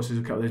 really. And of course,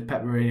 there's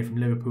Pep Mourinho from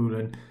Liverpool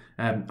and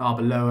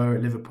Arbeloa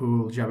at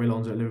Liverpool, Xabi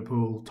Alonso at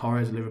Liverpool,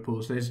 Torres at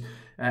Liverpool. So there's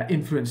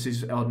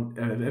influences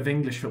of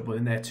English football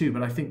in there too.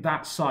 But I think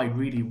that side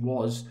really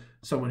was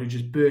someone who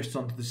just burst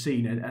onto the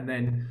scene and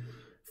then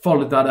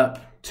followed that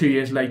up 2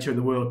 years later at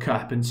the World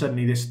Cup. And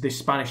suddenly this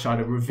Spanish side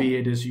are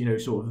revered as,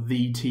 sort of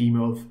the team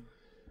of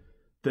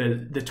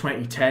the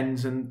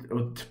 2010s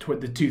or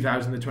the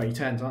 2000s and the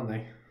 2010s, aren't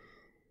they?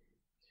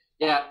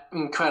 Yeah,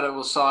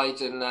 incredible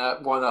side, and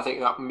one I think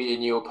that me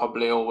and you will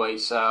probably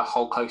always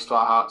hold close to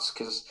our hearts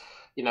because,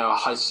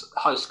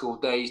 high school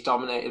days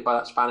dominated by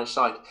that Spanish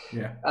side.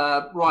 Yeah.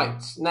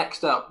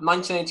 Next up,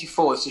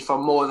 1984. This is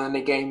from More Than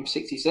a Game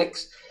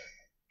 66.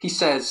 He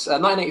says,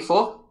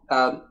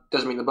 1984,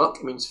 doesn't mean the book,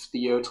 it means the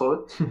Euro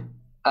tournament.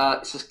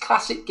 It says,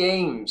 classic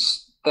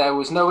games. There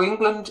was no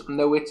England,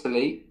 no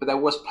Italy, but there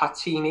was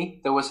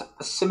Platini, there was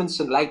the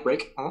Simonsen leg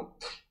break,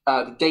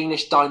 the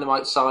Danish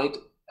dynamite side,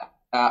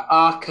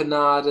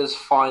 Arcanada's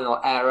final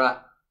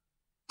error,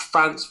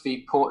 France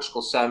v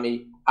Portugal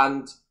semi,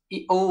 and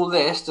all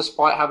this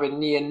despite having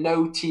near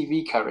no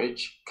TV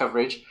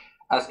coverage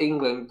as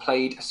England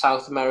played a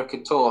South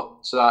American tour.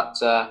 So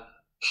that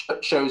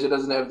shows it,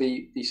 doesn't it, of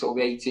the sort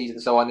of the 80s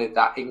and so on,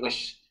 that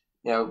English,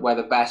 we're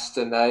the best,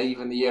 and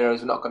even the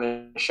Euros are not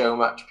going to show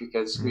much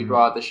because we'd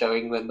rather show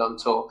England on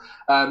tour.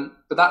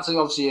 But that's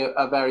obviously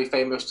a very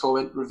famous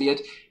tournament,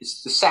 revered.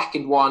 It's the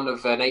second one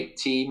of an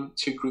 8-team,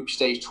 2-group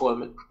stage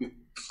tournament.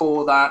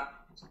 Before that,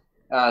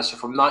 so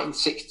from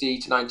 1960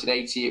 to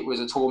 1980, it was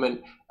a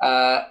tournament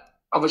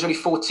of which only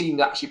 4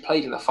 teams actually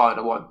played in the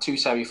final one, 2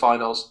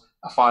 semi-finals,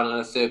 a final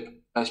and a third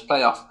place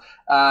playoff.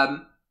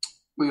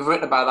 We've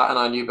written about that in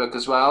our new book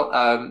as well.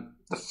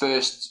 The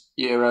first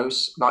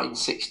Euros,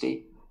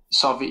 1960,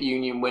 Soviet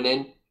Union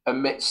winning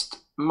amidst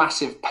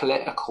massive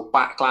political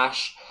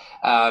backlash.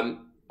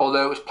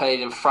 Although it was played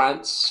in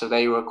France, so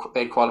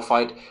they'd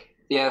qualified.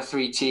 The other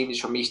 3 teams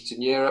from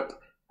Eastern Europe,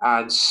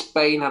 and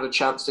Spain had a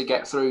chance to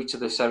get through to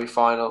the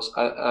semi-finals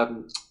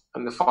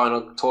and the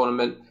final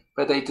tournament,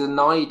 but they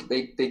denied.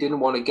 They didn't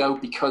want to go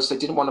because they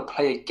didn't want to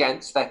play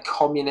against their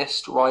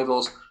communist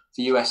rivals,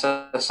 the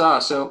USSR.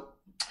 So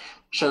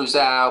shows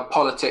how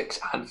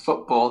politics and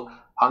football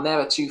are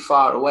never too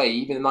far away.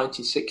 Even in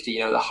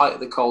 1960, the height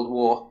of the Cold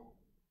War,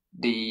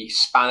 the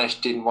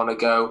Spanish didn't want to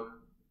go.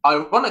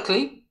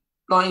 Ironically,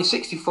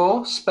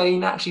 1964,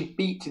 Spain actually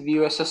beat the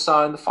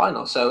USSR in the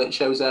final. So it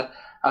shows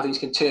how things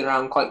can turn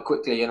around quite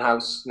quickly and how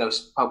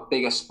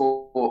big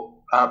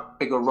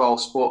a role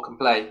sport can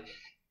play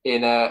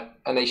in a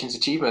nation's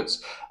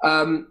achievements.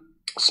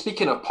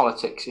 Speaking of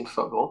politics in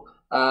football,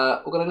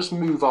 we're going to just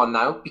move on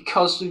now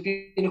because we've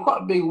been in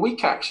quite a big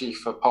week actually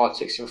for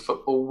politics in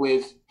football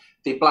with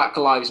the Black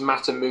Lives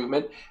Matter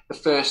movement. The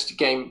first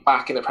game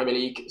back in the Premier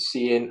League,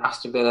 seeing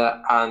Aston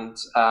Villa and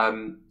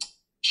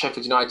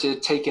Sheffield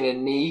United taking a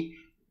knee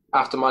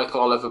after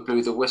Michael Oliver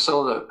blew the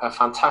whistle. A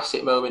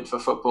fantastic moment for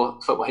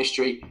football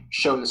history,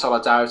 showing the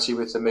solidarity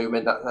with the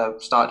movement that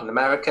started in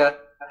America.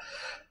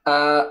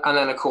 And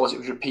then, of course, it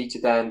was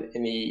repeated then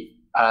in the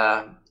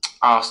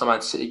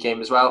Arsenal-Man City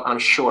game as well. And I'm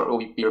sure it will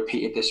be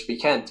repeated this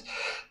weekend.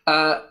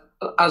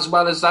 As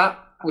well as that,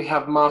 we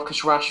have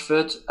Marcus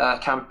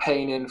Rashford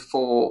campaigning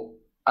for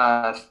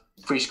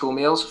free school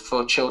meals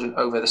for children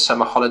over the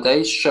summer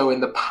holidays,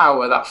 showing the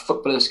power that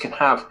footballers can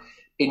have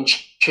in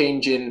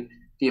changing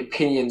the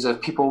opinions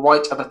of people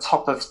right at the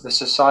top of the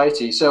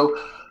society. So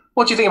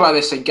what do you think about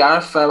this then,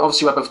 Gareth?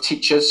 Obviously, we're both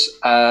teachers.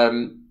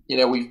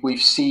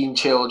 We've seen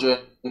children,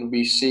 and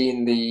we've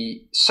seen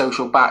the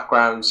social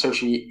backgrounds,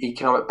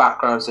 socio-economic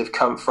backgrounds they've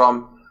come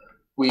from.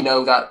 we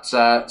know that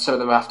some of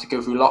them have to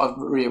go through a lot of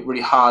really,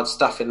 really hard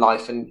stuff in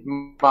life. And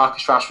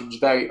Marcus Rashford was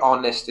very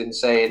honest in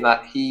saying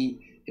that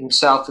he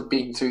himself had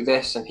been through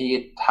this and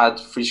he had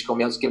free school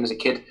meals given as a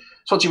kid.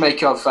 So what do you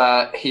make of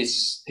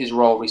his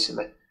role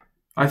recently?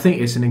 I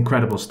think it's an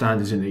incredible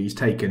stand, isn't it, he's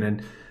taken,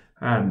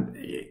 and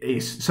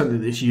it's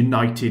something that's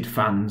united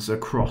fans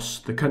across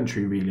the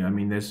country, really. I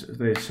mean, there's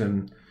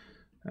some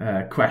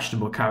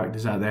questionable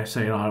characters out there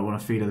saying, I don't want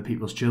to feed other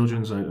people's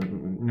children. So,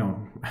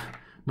 no,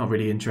 not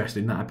really interested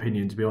in that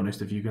opinion, to be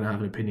honest, if you're going to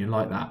have an opinion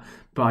like that.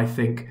 But I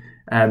think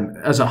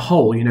as a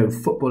whole,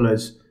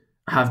 footballers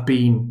have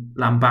been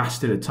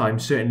lambasted at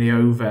times, certainly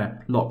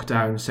over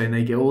lockdown, saying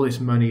they get all this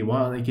money,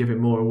 why aren't they giving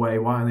more away,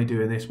 why aren't they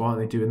doing this, why aren't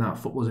they doing that?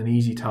 Football's an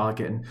easy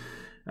target.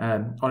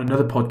 And on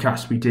another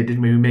podcast we did,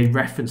 didn't we? We made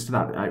reference to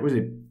that. Was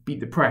it Beat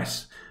the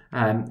Press?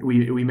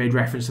 We made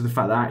reference to the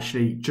fact that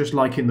actually, just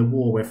like in the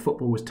war where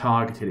football was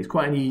targeted, it's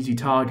quite an easy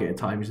target at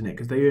times, isn't it?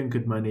 Because they earn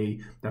good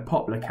money, they're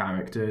popular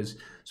characters,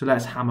 so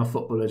let's hammer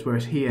footballers.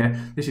 Whereas here,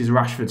 this is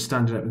Rashford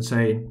standing up and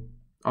saying,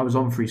 I was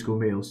on free school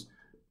meals.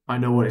 I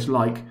know what it's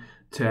like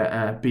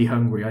to be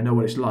hungry. I know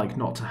what it's like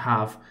not to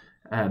have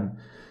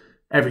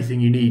everything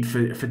you need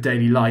for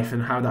daily life,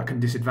 and how that can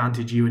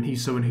disadvantage you. And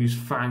he's someone who's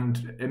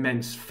found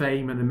immense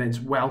fame and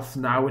immense wealth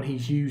now, and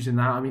he's using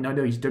that. I mean, I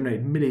know he's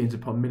donated millions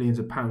upon millions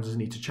of pounds,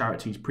 hasn't he, to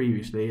charities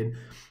previously, and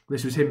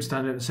this was him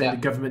standing up and saying the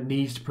government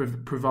needs to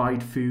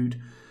provide food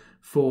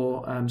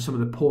for some of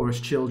the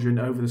poorest children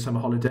over the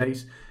summer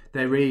holidays.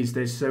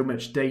 There's so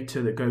much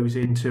data that goes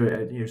into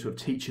it, sort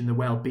of teaching the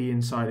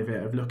well-being side of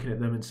it, of looking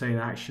at them and saying,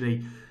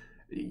 actually,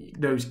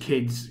 those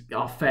kids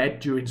are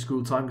fed during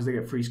school time because they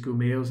get free school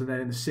meals, and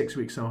then in the 6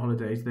 week summer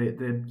holidays they're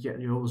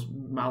getting almost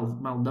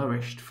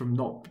malnourished from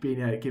not being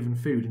given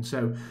food. And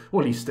so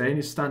all he's saying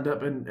is stand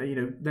up and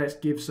let's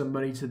give some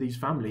money to these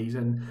families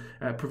and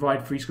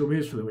provide free school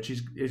meals for them, which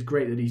is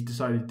great that he's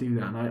decided to do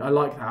that. And I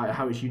like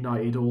how it's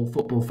united all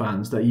football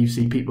fans, that you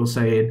see people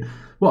saying,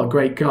 what a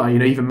great guy.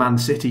 Even Man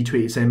City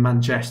tweeted saying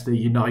Manchester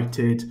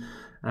United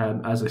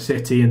as a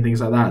city and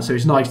things like that. So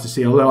it's nice to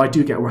see, although I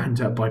do get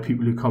wound up by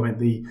people who comment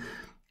the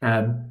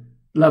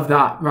love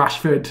that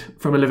Rashford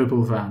from a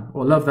Liverpool fan,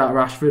 or love that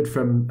Rashford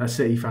from a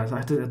City fan.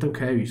 I don't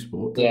care who you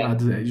support.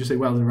 Does it? You just say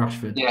well done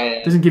Rashford.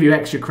 It doesn't give you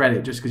extra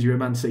credit just because you're a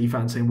Man City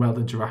fan saying well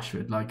done to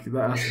Rashford. Like,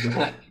 that's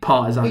the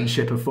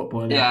partisanship of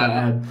football.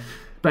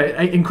 But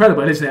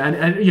incredible, isn't it?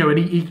 And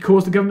he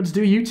caused the government to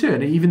do a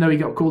U-turn, even though he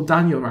got called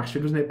Daniel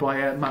Rashford, wasn't it,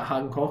 by Matt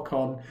Hancock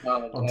on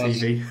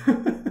TV.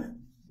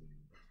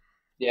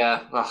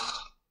 Yeah. Oh,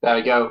 there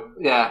we go.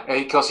 Yeah,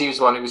 because he was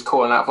the one who was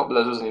calling out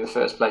footballers, wasn't he, in the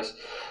first place?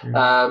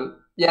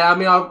 I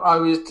mean, I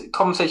was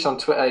conversation on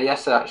Twitter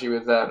yesterday actually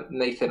with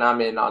Nathan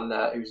Amin on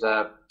who's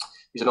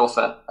an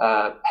author.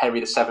 Henry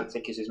VII, I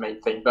think, is his main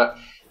thing, but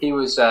he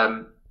was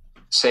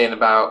saying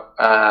about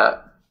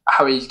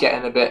how he's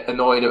getting a bit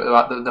annoyed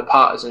about the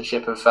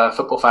partisanship of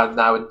football fans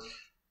now, and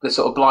the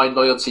sort of blind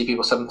loyalty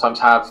people sometimes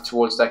have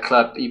towards their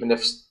club, even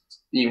if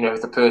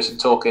the person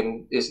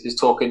talking is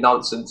talking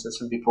nonsense, and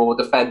some people will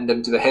defend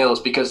them to the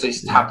hills because they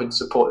happen to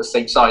support the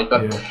same side.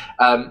 But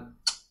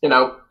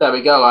there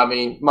we go. I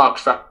mean,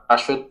 Marcus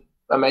Rashford,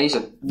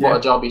 amazing. What a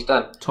job he's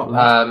done. Top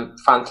lad.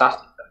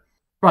 Fantastic.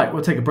 Right,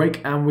 we'll take a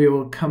break and we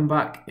will come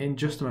back in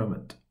just a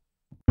moment.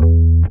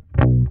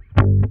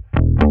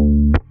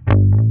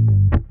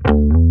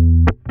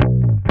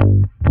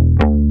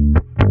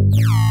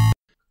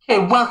 Okay,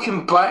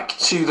 welcome back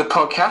to the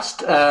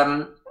podcast.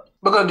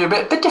 We're going to do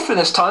a bit different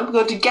this time. We're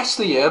going to do Guest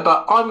of the Year,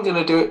 but I'm going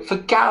to do it for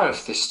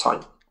Gareth this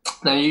time.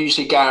 Now,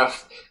 usually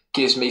Gareth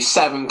gives me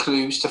 7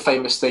 clues to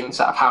famous things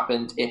that have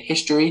happened in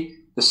history,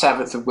 the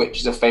 7th of which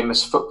is a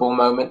famous football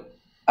moment,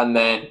 and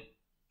then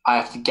I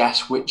have to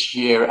guess which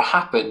year it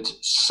happened.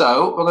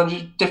 So we're going to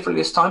do it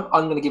differently this time.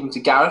 I'm going to give them to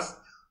Gareth.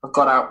 I've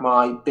got out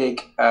my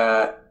big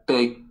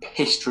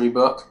history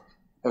book,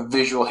 a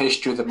visual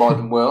history of the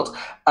modern world.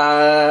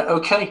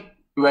 Okay,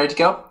 you ready to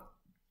go?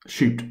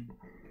 Shoot.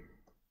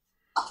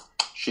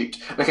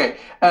 Okay,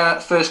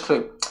 first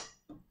clue.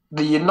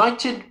 The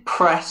United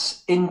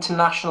Press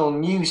International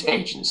News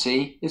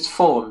Agency is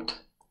formed.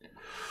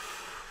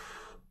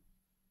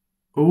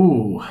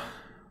 Ooh.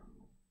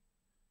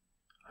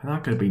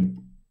 That could have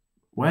been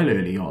well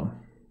early on.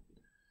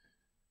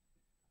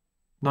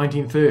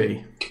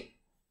 1930.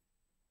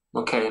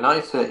 Okay,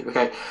 1930.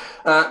 Okay.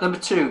 Number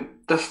 2.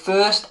 The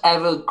first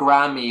ever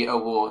Grammy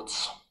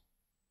Awards.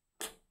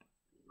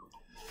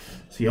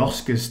 So the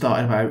Oscars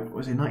started about,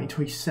 was it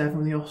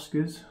 1927, the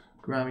Oscars?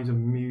 Grammys of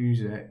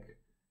music.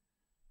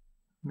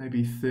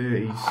 Maybe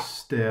 30s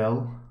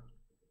still.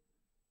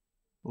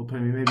 Or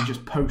maybe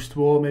just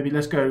post-war. Maybe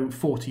let's go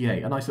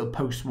 48. A nice little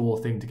post-war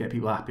thing to get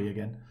people happy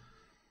again.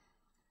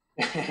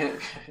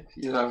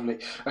 You're lovely.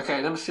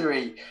 Okay, number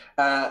 3.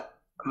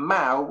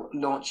 Mao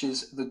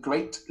launches the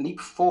Great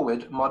Leap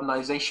Forward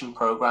modernization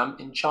program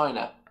in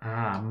China.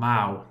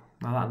 Mao.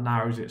 Now that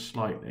narrows it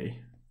slightly.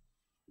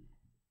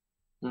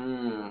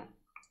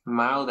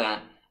 Mao then.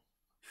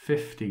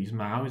 50s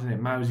Mao, isn't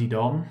it? Mao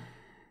Zedong.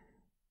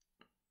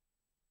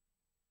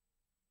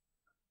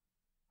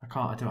 I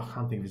can't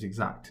think of his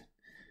exact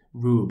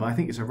rule, but I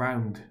think it's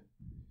around.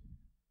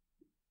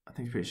 I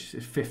think it's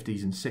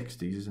 50s and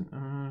 60s, isn't?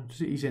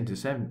 He's into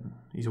 7.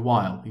 He's a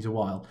while.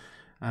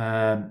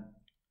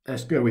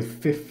 Let's go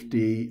with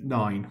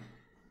 59.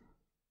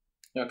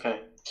 Okay.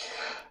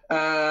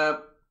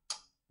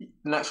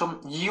 Next one.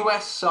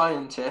 US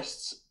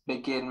scientists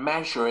begin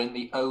measuring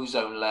the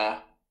ozone layer.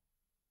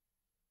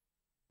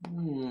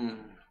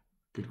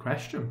 Good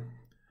question.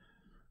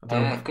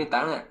 Good,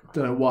 damn it.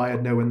 Don't know why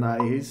I'd know when that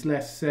is.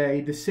 Let's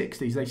say the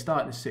 60s. They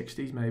start in the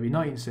 60s, maybe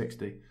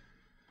 1960.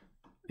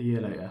 A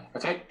year later.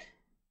 Okay.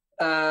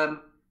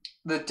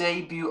 The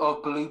debut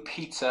of Blue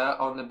Peter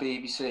on the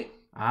BBC.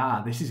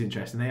 This is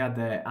interesting. They had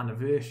their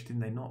anniversary,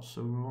 didn't they? Not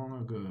so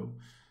long ago.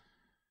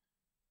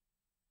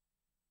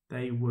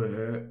 They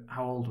were...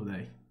 How old were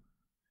they?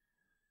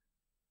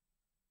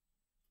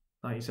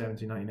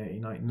 1970,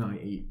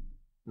 1980,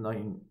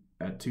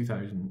 1990,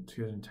 2000,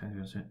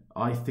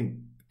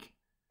 2010.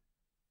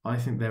 I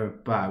think they're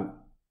about...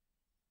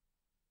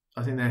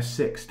 I think they're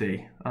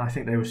 60. And I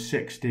think they were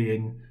 60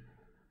 in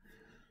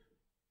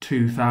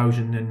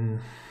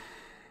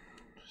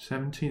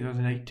 2017,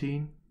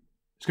 2018.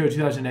 Let's go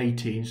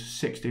 2018,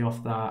 60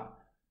 off that,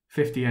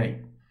 58.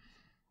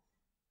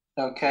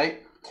 Okay.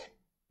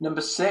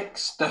 Number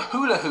 6, the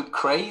hula hoop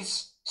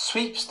craze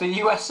sweeps the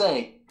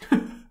USA.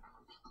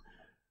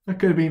 That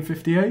could have been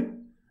 58.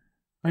 I'm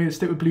going to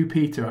stick with Blue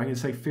Peter. I'm going to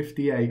say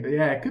 58.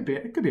 Yeah, it could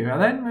be around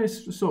then.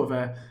 It's sort of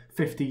a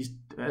 50s,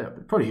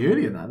 probably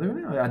earlier than that,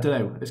 isn't it? I don't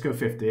know. Let's go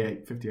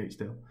 58. 58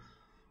 still.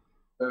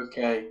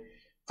 Okay.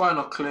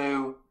 Final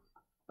clue.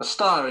 A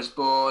star is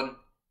born.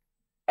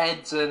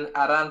 Edson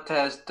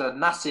Arantes do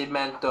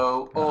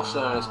Nascimento,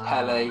 also known as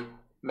Pele,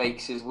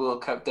 makes his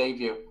World Cup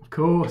debut. Of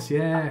course,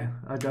 yeah.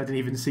 I didn't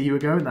even see you were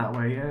going that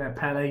way. Yeah,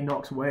 Pele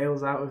knocks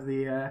Wales out of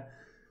the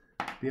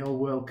old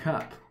World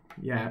Cup.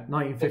 Yeah,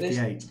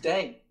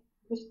 1958.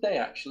 This day,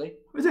 actually.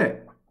 Was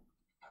it?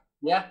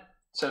 Yeah.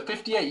 So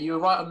 58, you were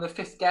right on the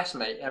 5th guess,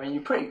 mate. I mean,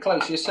 you're pretty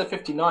close. You said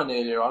 59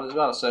 earlier on as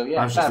well. So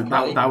yeah,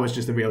 that was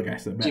just a real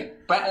guess. You're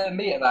better than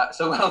me at that.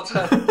 So well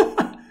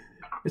done.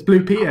 It's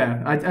Blue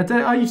Peter.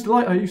 I used to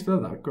love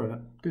that growing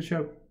up. Good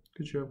show.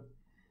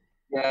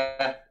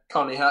 Yeah,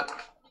 Connie Huck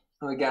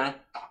and the gang.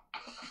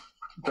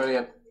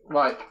 Brilliant.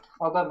 Right,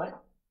 well done, mate.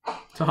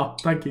 Oh,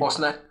 thank you. What's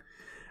next?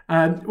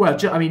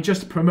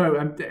 Just to promote,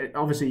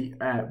 obviously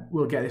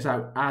we'll get this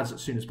out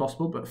as soon as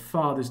possible, but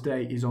Father's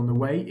Day is on the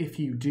way. If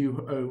you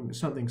do own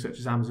something such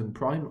as Amazon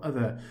Prime,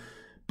 other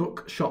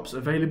bookshops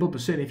available,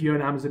 but certainly if you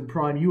own Amazon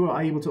Prime, you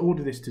are able to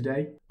order this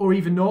today, or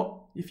even not.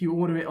 If you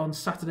order it on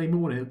Saturday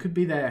morning, it could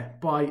be there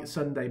by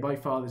Sunday, by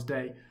Father's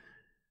Day.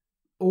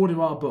 Order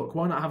our book.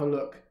 Why not have a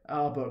look at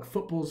our book,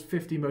 Football's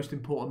 50 Most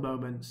Important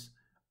Moments,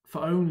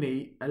 for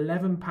only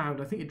 £11.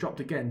 I think it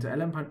dropped again to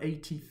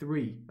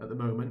 £11.83 at the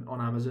moment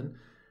on Amazon.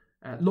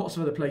 Lots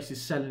of other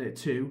places selling it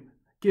too.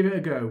 Give it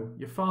a go.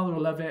 Your father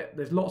will love it.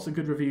 There's lots of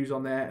good reviews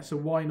on there, so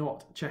why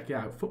not check it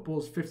out?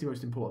 Football's 50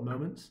 Most Important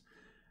Moments.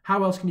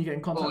 How else can you get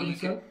in contact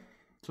with us?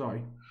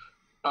 Sorry.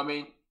 I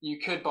mean, you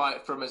could buy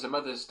it from as a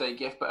Mother's Day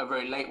gift, but a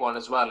very late one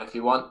as well if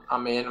you want. I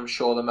mean, I'm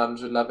sure the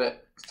mums would love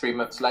it 3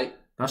 months late.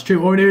 That's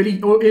true. Or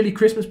an early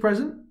Christmas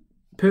present.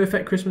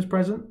 Perfect Christmas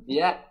present.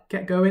 Yeah.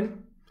 Get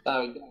going.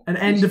 An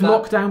end of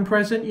lockdown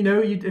present. You know,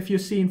 if you're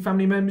seeing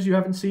family members you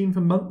haven't seen for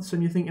months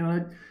and you're thinking,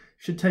 I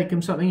should take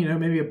them something, you know,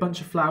 maybe a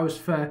bunch of flowers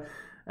for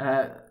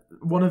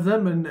one of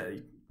them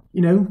and,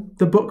 you know,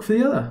 the book for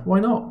the other. Why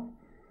not?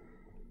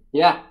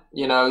 Yeah.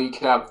 You know, you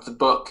could have the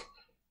book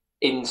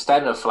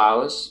instead of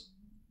flowers.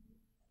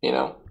 You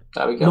know,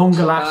 there we go.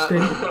 Longer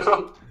lasting.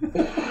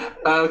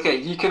 Okay,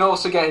 you can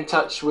also get in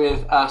touch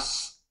with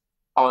us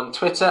on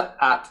Twitter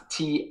at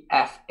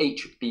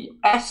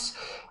TFHBS.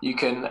 You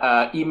can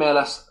email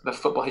us,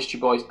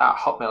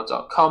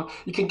 thefootballhistoryboys@hotmail.com.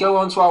 You can go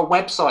onto our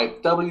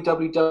website,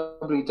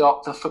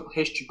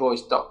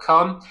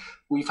 www.thefootballhistoryboys.com.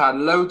 We've had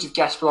loads of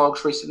guest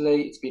blogs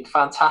recently. It's been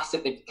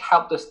fantastic. They've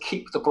helped us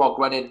keep the blog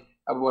running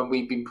when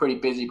we've been pretty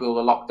busy with all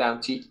the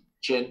lockdown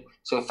teaching.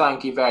 So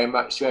thank you very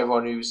much to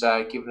everyone who's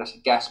given us a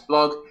guest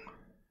blog.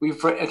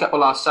 We've written a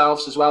couple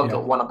ourselves as well. We've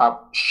got one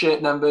about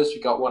shirt numbers.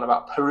 We've got one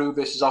about Peru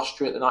versus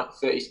Austria at the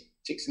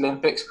 1936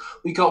 Olympics.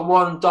 We got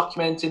one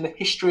documenting the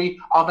history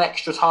of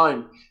extra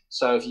time.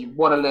 So if you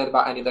want to learn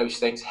about any of those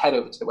things, head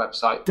over to the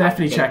website.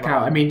 Definitely check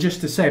out. I mean, just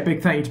to say a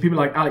big thank you to people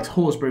like Alex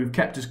Horsburgh, who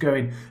kept us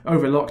going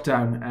over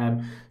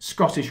lockdown.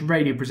 Scottish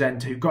radio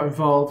presenter who got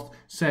involved,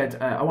 said,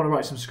 I want to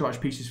write some Scottish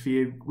pieces for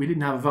you. We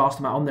didn't have a vast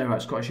amount on there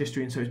about Scottish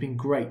history, and so it's been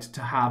great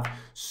to have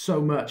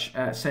so much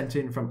sent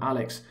in from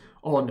Alex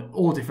on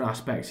all different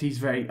aspects. He's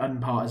very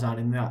unpartisan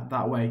in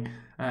that way.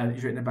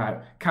 He's written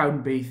about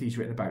Cowdenbeath, he's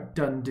written about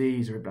Dundee,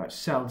 he's written about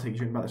Celtic,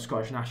 he's written about the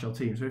Scottish national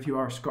team. So if you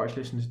are a Scottish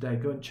listener today,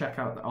 go and check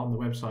out on the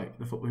website,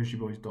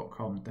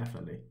 thefootballhistoryboys.com,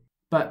 definitely.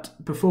 But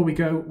before we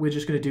go, we're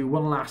just going to do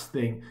one last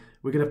thing.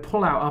 We're going to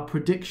pull out our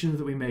predictions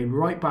that we made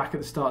right back at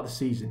the start of the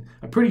season.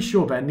 I'm pretty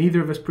sure, Ben, neither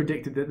of us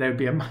predicted that there would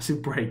be a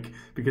massive break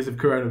because of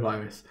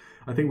coronavirus.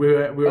 I think we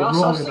were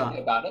wrong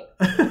about it.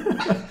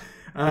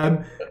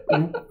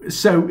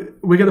 So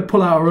we're going to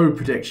pull out our own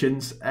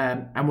predictions,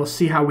 and we'll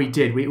see how we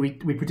did. We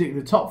predicted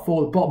the top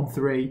 4, the bottom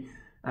 3,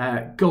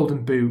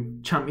 Golden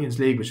Boot, Champions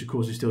League, which of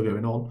course is still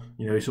going on.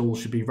 It all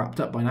should be wrapped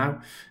up by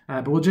now.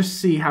 But we'll just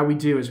see how we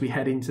do as we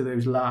head into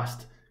those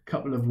last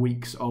couple of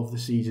weeks of the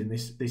season,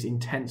 this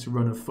intense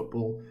run of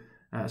football.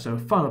 So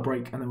final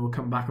break, and then we'll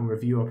come back and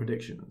review our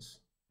predictions.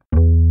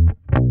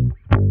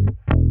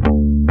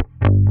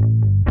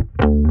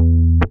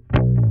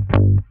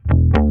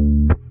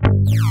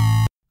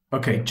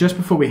 Okay, just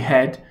before we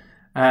head,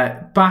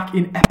 back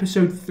in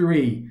episode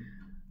 3,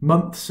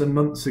 months and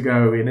months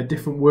ago, in a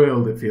different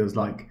world, it feels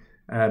like,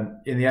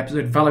 in the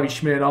episode, Valery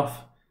Smirnov,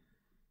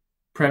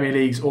 Premier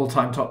League's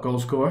all-time top goal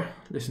scorer.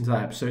 Listen to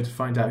that episode to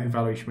find out who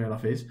Valery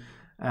Smirnov is.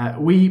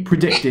 We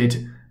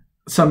predicted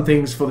some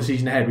things for the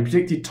season ahead. We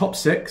predicted top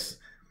 6.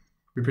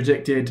 We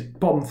predicted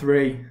bottom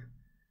 3,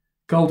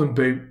 Golden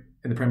Boot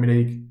in the Premier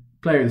League,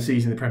 Player of the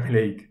Season in the Premier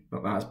League.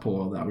 Not that's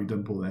poor, that we've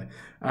done poor there.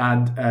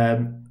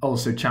 And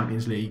also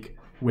Champions League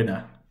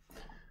winner.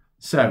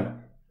 So,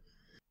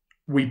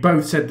 we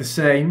both said the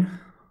same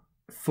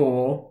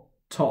for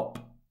top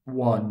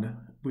 1.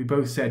 We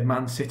both said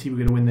Man City were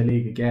going to win the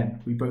league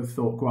again. We both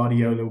thought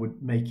Guardiola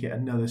would make it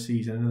another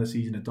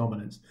season of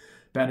dominance.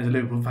 Ben, as a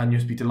Liverpool fan, you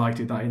must be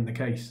delighted that isn't the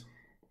case.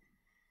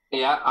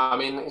 Yeah, I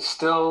mean, it's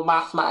still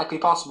mathematically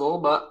possible,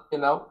 but,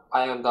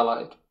 I am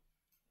delighted.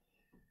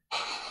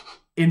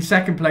 In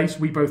second place,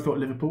 we both thought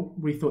Liverpool.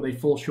 We thought they'd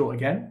fall short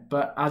again.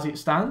 But as it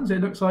stands,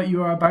 it looks like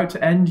you are about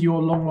to end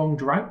your long, long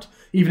drought.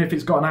 Even if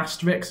it's got an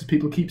asterisk, as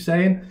people keep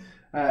saying,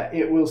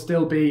 it will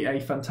still be a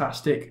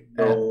fantastic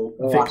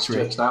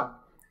victory. Now.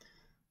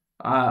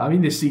 I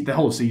mean, the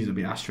whole season will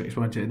be asterisk,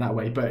 won't it, in that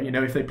way? But,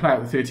 if they play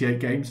out the 38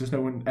 games, there's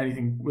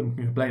anything one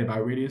can complain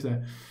about, really, is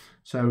there?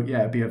 So,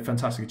 yeah, it'd be a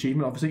fantastic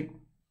achievement, obviously.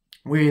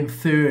 We're in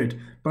third.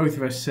 Both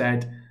of us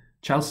said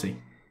Chelsea.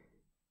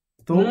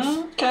 Thoughts?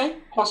 Okay,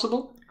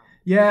 possible.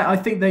 Yeah, I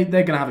think they're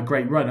going to have a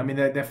great run. I mean,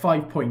 they're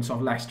 5 points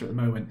off Leicester at the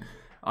moment.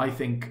 I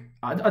think...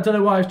 I don't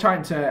know why I was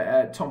chatting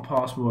to Tom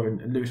Passmore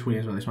and Lewis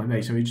Williams on this, my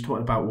mate, so we were just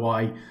talking about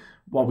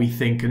what we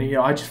think. And,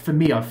 I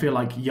feel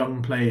like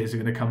young players are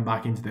going to come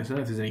back into this. I don't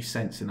know if there's any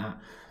sense in that.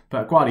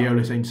 But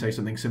Guardiola seemed to say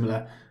something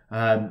similar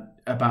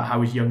about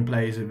how his young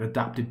players have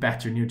adapted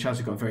better. And,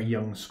 Chelsea got a very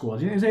young squad.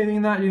 Do you think there's anything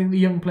in that? Do you think the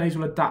young players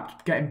will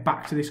adapt, getting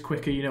back to this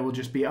quicker? Will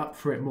just be up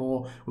for it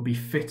more, will be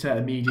fitter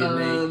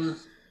immediately,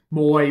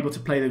 more able to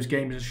play those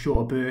games in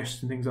shorter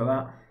bursts and things like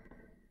that?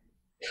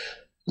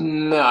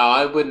 No,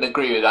 I wouldn't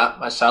agree with that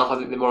myself. I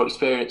think the more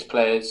experienced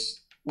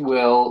players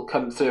will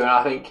come through, and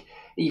I think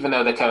even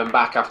though they're coming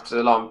back after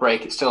the long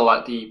break, it's still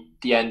like the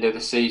end of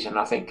the season.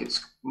 I think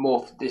it's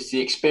the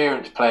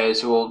experienced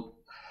players who will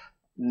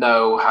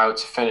know how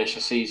to finish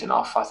a season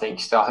off. I think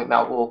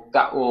that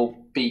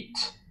will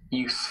beat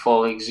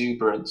youthful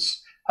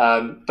exuberance.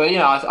 But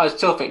I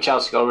still think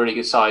Chelsea got a really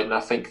good side, and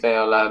I think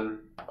they'll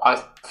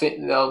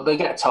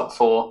get top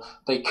 4.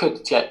 They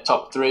could get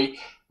top 3.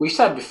 We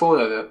said before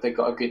though that they've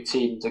got a good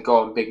team to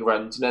go on big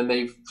runs, and then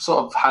they've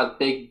sort of had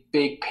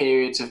big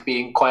periods of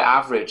being quite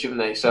average, haven't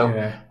they? So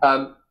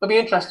it'll be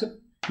interesting.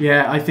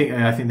 Yeah, I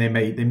think they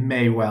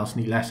may well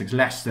sneak Leicester, because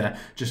Leicester,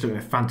 just looking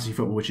at fantasy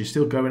football, which is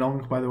still going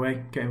on, by the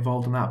way, get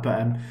involved in that.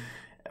 But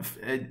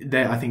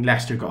I think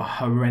Leicester have got a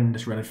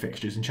horrendous run of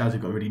fixtures, and Chelsea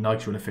have got a really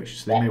nice run of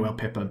fixtures, so they may well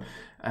pip them.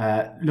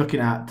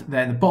 Looking at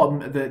then the bottom,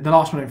 the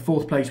last one in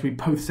fourth place, we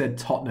both said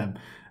Tottenham.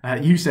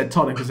 You said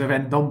Tottenham because of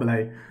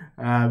Ndombele.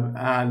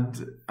 And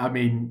I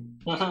mean,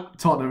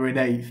 Tottenham are in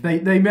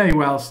 8th. They may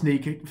well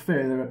sneak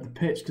further up the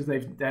pitch because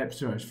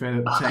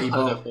further up the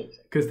table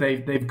because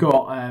they've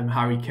got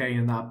Harry Kane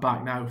and that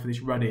back now for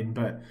this run in.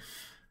 But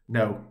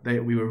no,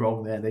 we were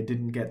wrong there. They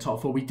didn't get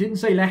top 4. We didn't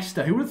say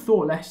Leicester. Who would have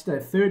thought Leicester,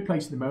 3rd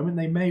place at the moment?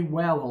 They may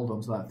well hold on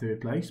to that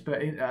 3rd place.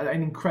 But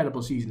an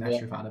incredible season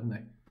Leicester have had, haven't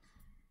they?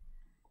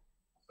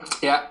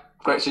 Yeah,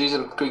 great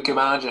season. Good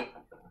manager.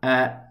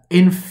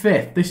 In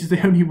 5th, this is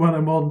the only one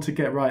I'm on to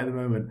get right at the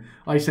moment.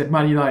 I said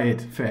Man United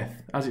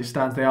 5th. As it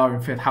stands, they are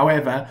in 5th.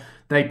 However,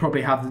 they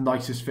probably have the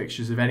nicest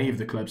fixtures of any of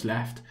the clubs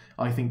left.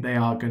 I think they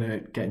are going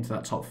to get into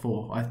that top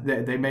 4.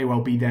 They may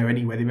well be there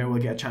anyway. They may well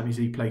get a Champions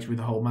League place with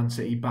the whole Man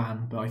City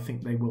ban, but I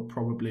think they will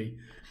probably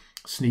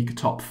sneak a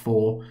top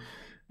 4,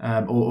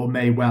 or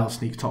may well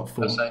sneak top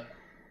 4.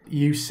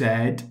 You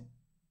said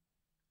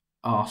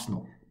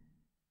Arsenal.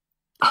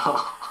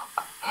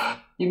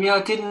 You mean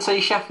I didn't say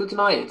Sheffield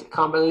United?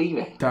 Can't believe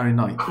it. Down in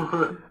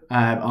 9th.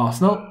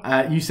 Arsenal.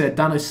 You said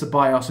Danis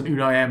Ceballos and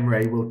Unai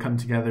Emery will come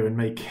together and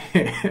make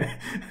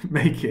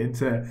it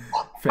into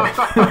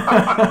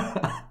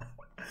 5th.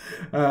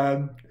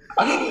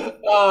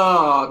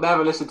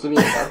 Never listen to me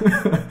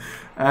again.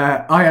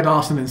 I had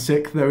Arsenal in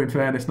 6th, though in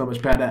fairness not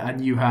much better,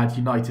 and you had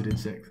United in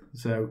 6th.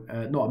 So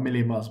not a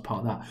million miles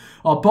apart that.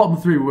 Our bottom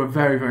 3 were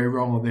very, very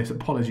wrong on this.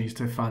 Apologies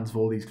to fans of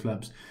all these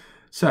clubs.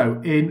 So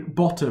in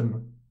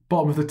bottom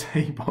of the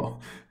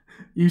table,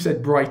 you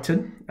said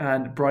Brighton,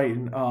 and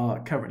Brighton are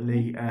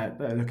currently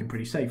they're looking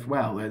pretty safe.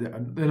 Well,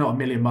 they're not a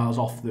million miles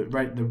off the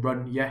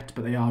run yet,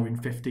 but they are in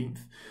 15th,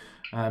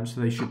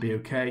 so they should be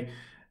okay.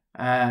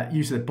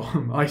 You said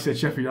bottom. I said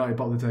Sheffield United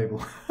bottom of the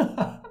table.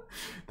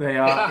 They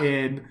are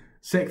in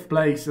 6th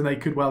place, and they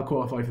could well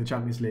qualify for the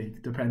Champions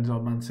League. Depends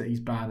on Man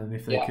City's ban and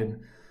if they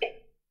can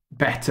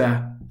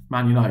better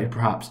Man United,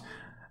 perhaps.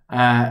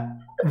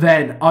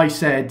 Then I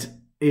said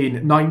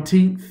in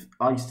 19th,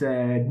 I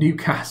said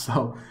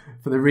Newcastle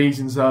for the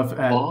reasons of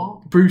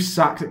Bruce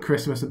sacked at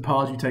Christmas and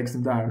Pardew takes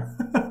them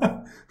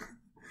down.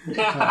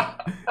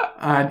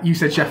 And you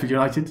said Sheffield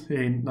United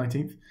in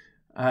 19th.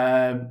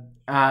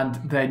 And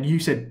then you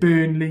said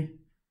Burnley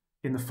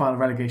in the final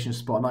relegation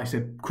spot, and I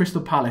said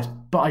Crystal Palace,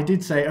 but I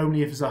did say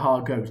only if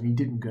Zaha goes, and he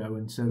didn't go,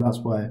 and so that's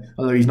why,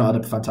 although he's not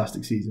had a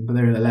fantastic season, but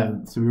they're in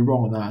 11th, so we were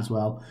wrong on that as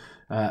well.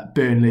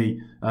 Burnley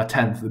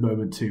 10th at the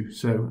moment too,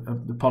 so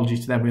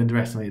apologies to them, we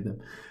underestimated them.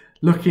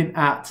 Looking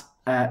at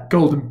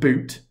Golden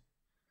Boot,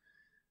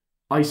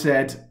 I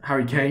said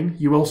Harry Kane.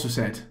 You also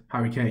said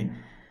Harry Kane.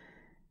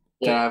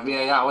 Yeah,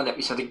 I wonder if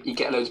you said he'd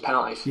get loads of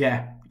penalties.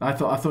 Yeah, I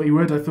thought he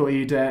would. I thought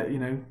he'd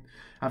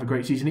have a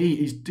great season.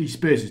 He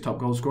Spurs' top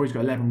goal scorer. He's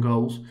got 11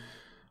 goals.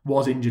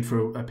 Was injured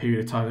for a period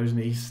of time, isn't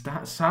he?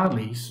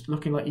 Sadly, he's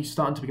looking like he's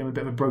starting to become a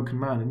bit of a broken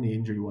man, isn't he,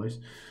 injury-wise?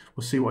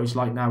 We'll see what he's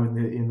like now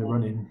in the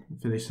run-in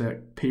for this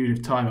period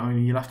of time. I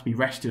mean, you'll have to be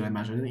rested, I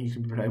imagine. I don't think he's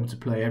going to be able to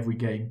play every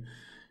game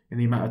in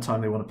the amount of time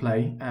they want to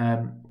play.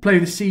 Play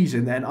of the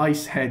season, then, I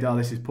said,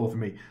 this is poor for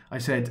me. I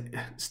said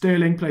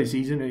Sterling play of the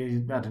season.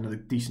 He's had another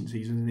decent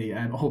season, isn't he?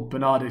 Or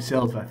Bernardo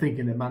Silva,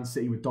 thinking that Man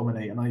City would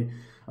dominate. And I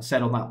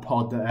said on that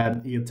pod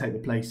that he'll take the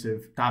place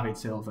of David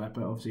Silva,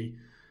 but obviously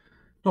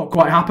not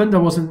quite happened. It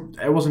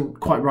wasn't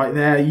quite right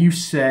there. You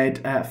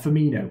said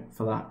Firmino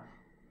for that.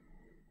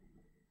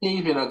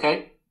 He's been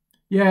okay.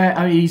 Yeah,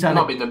 I mean, he's had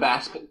not been the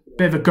best, but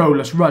bit of a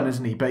goalless run,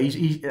 isn't he? But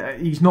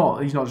he's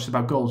not just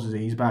about goals, is he?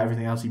 He's about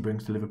everything else he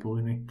brings to Liverpool,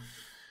 isn't he?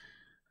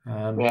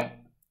 Yeah.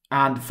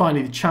 And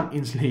finally, the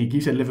Champions League.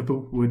 You said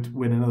Liverpool would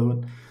win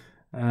another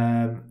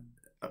one,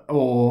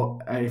 or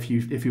if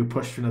you were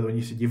pushed for another one,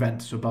 you said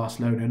Juventus or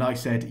Barcelona, and I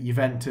said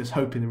Juventus,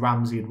 hoping that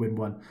Ramsey would win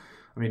one.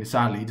 I mean,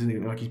 sadly, he doesn't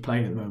look like he's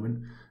playing at the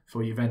moment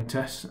for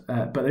Juventus,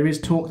 but there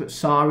is talk that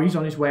Sarri's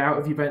on his way out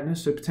of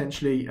Juventus, so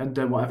potentially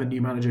under whatever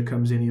new manager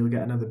comes in, he'll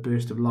get another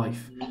burst of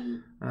life.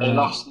 They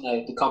lost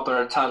the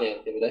Coppa Italia,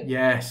 didn't they?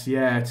 Yes,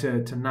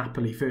 to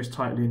Napoli. First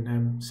title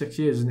in 6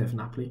 years, isn't it, for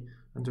Napoli,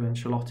 under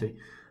Ancelotti.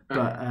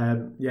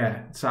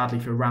 But sadly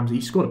for Ramsey,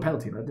 he scored a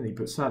penalty in that, didn't he?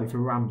 But sadly for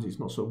Ramsey, it's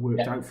not sort of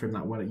worked out for him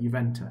that well at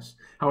Juventus.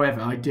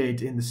 However, I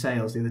did in the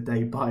sales the other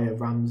day buy a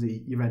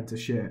Ramsey Juventus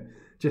shirt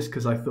just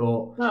because I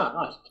thought,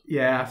 nice.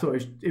 Yeah, I thought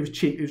it was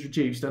cheap, it was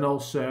reduced, and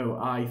also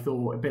I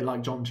thought a bit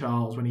like John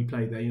Charles when he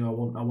played there. I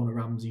want a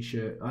Ramsey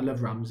shirt. I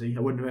love Ramsey. I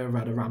wouldn't have ever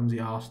had a Ramsey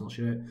Arsenal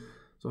shirt.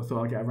 So I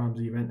thought I'd get a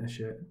Ramsey Juventus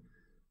shirt.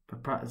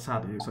 But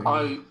sadly, it's like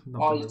I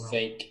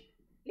think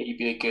he'd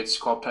be a good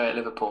squad player at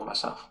Liverpool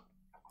myself.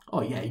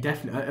 Oh yeah, he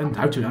definitely,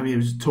 undoubtedly. I mean, it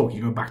was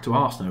talking going back to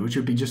Arsenal, which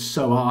would be just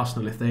so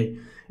Arsenal if they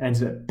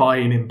ended up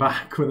buying him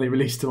back when they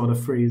released him on a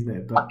free, isn't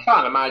it? But I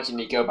can't imagine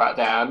he'd go back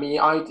there. I mean,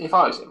 if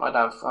I was him,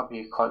 I'd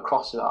be quite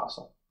cross with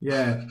Arsenal.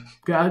 Yeah,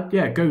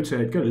 go to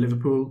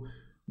Liverpool,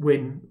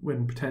 win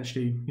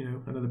potentially,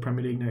 another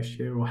Premier League next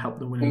year, or help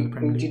them win another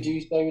Premier League. Who did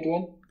you say would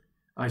win?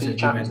 I said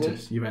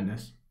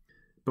Juventus.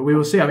 But we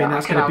will see. I mean,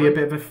 that's going to be a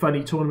bit of a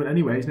funny tournament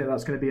anyway, isn't it?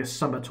 That's going to be a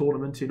summer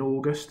tournament in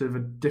August of a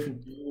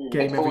different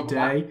game every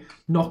day.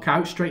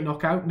 Straight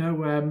knockout.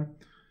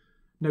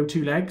 No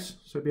two legs.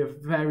 So it'll be a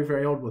very,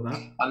 very odd one, that.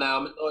 I know,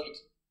 I'm annoyed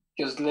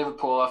because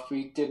Liverpool, if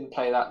we didn't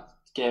play that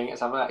game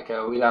against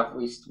Atletico,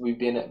 we'd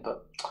be in it,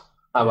 but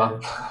well.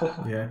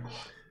 Yeah,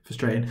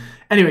 frustrating.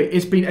 Anyway,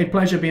 it's been a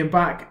pleasure being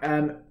back.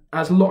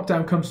 As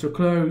lockdown comes to a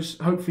close,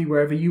 hopefully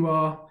wherever you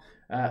are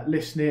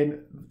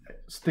listening,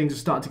 things are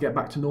starting to get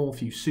back to normal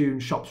for you soon.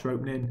 Shops are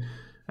opening.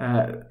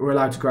 We're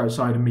allowed to go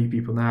outside and meet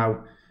people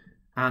now.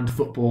 And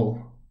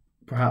football,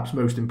 perhaps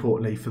most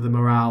importantly, for the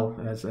morale.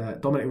 As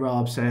Dominic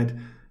Raab said,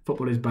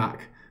 football is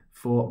back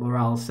for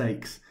morale's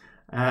sakes.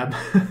 As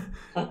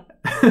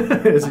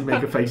he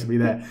make a face at me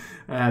there.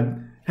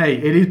 Hey,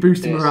 it is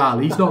boosting morale.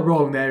 He's not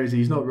wrong there, is he?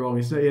 He's not wrong.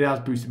 It has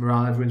boosted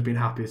morale. Everyone's been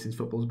happier since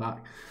football's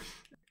back.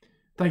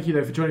 Thank you,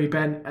 though, for joining me,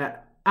 Ben.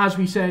 As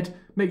we said,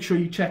 make sure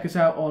you check us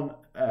out on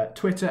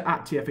Twitter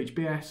at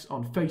TFHBS,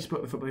 on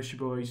Facebook, The Football History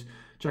Boys.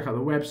 Check out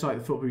the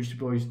website,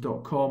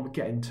 thefootballhistoryboys.com.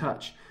 Get in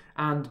touch.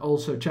 And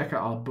also check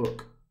out our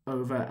book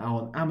over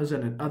on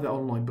Amazon and other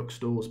online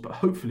bookstores. But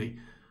hopefully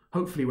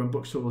when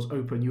bookstores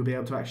open, you'll be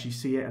able to actually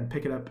see it and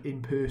pick it up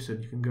in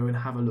person. You can go and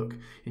have a look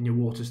in your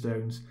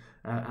Waterstones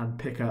and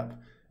pick up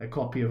a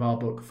copy of our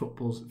book,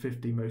 Football's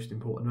 50 Most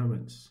Important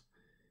Moments.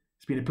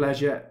 It's been a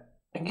pleasure.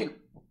 Thank you.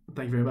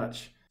 Thank you very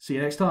much. See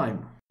you next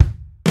time.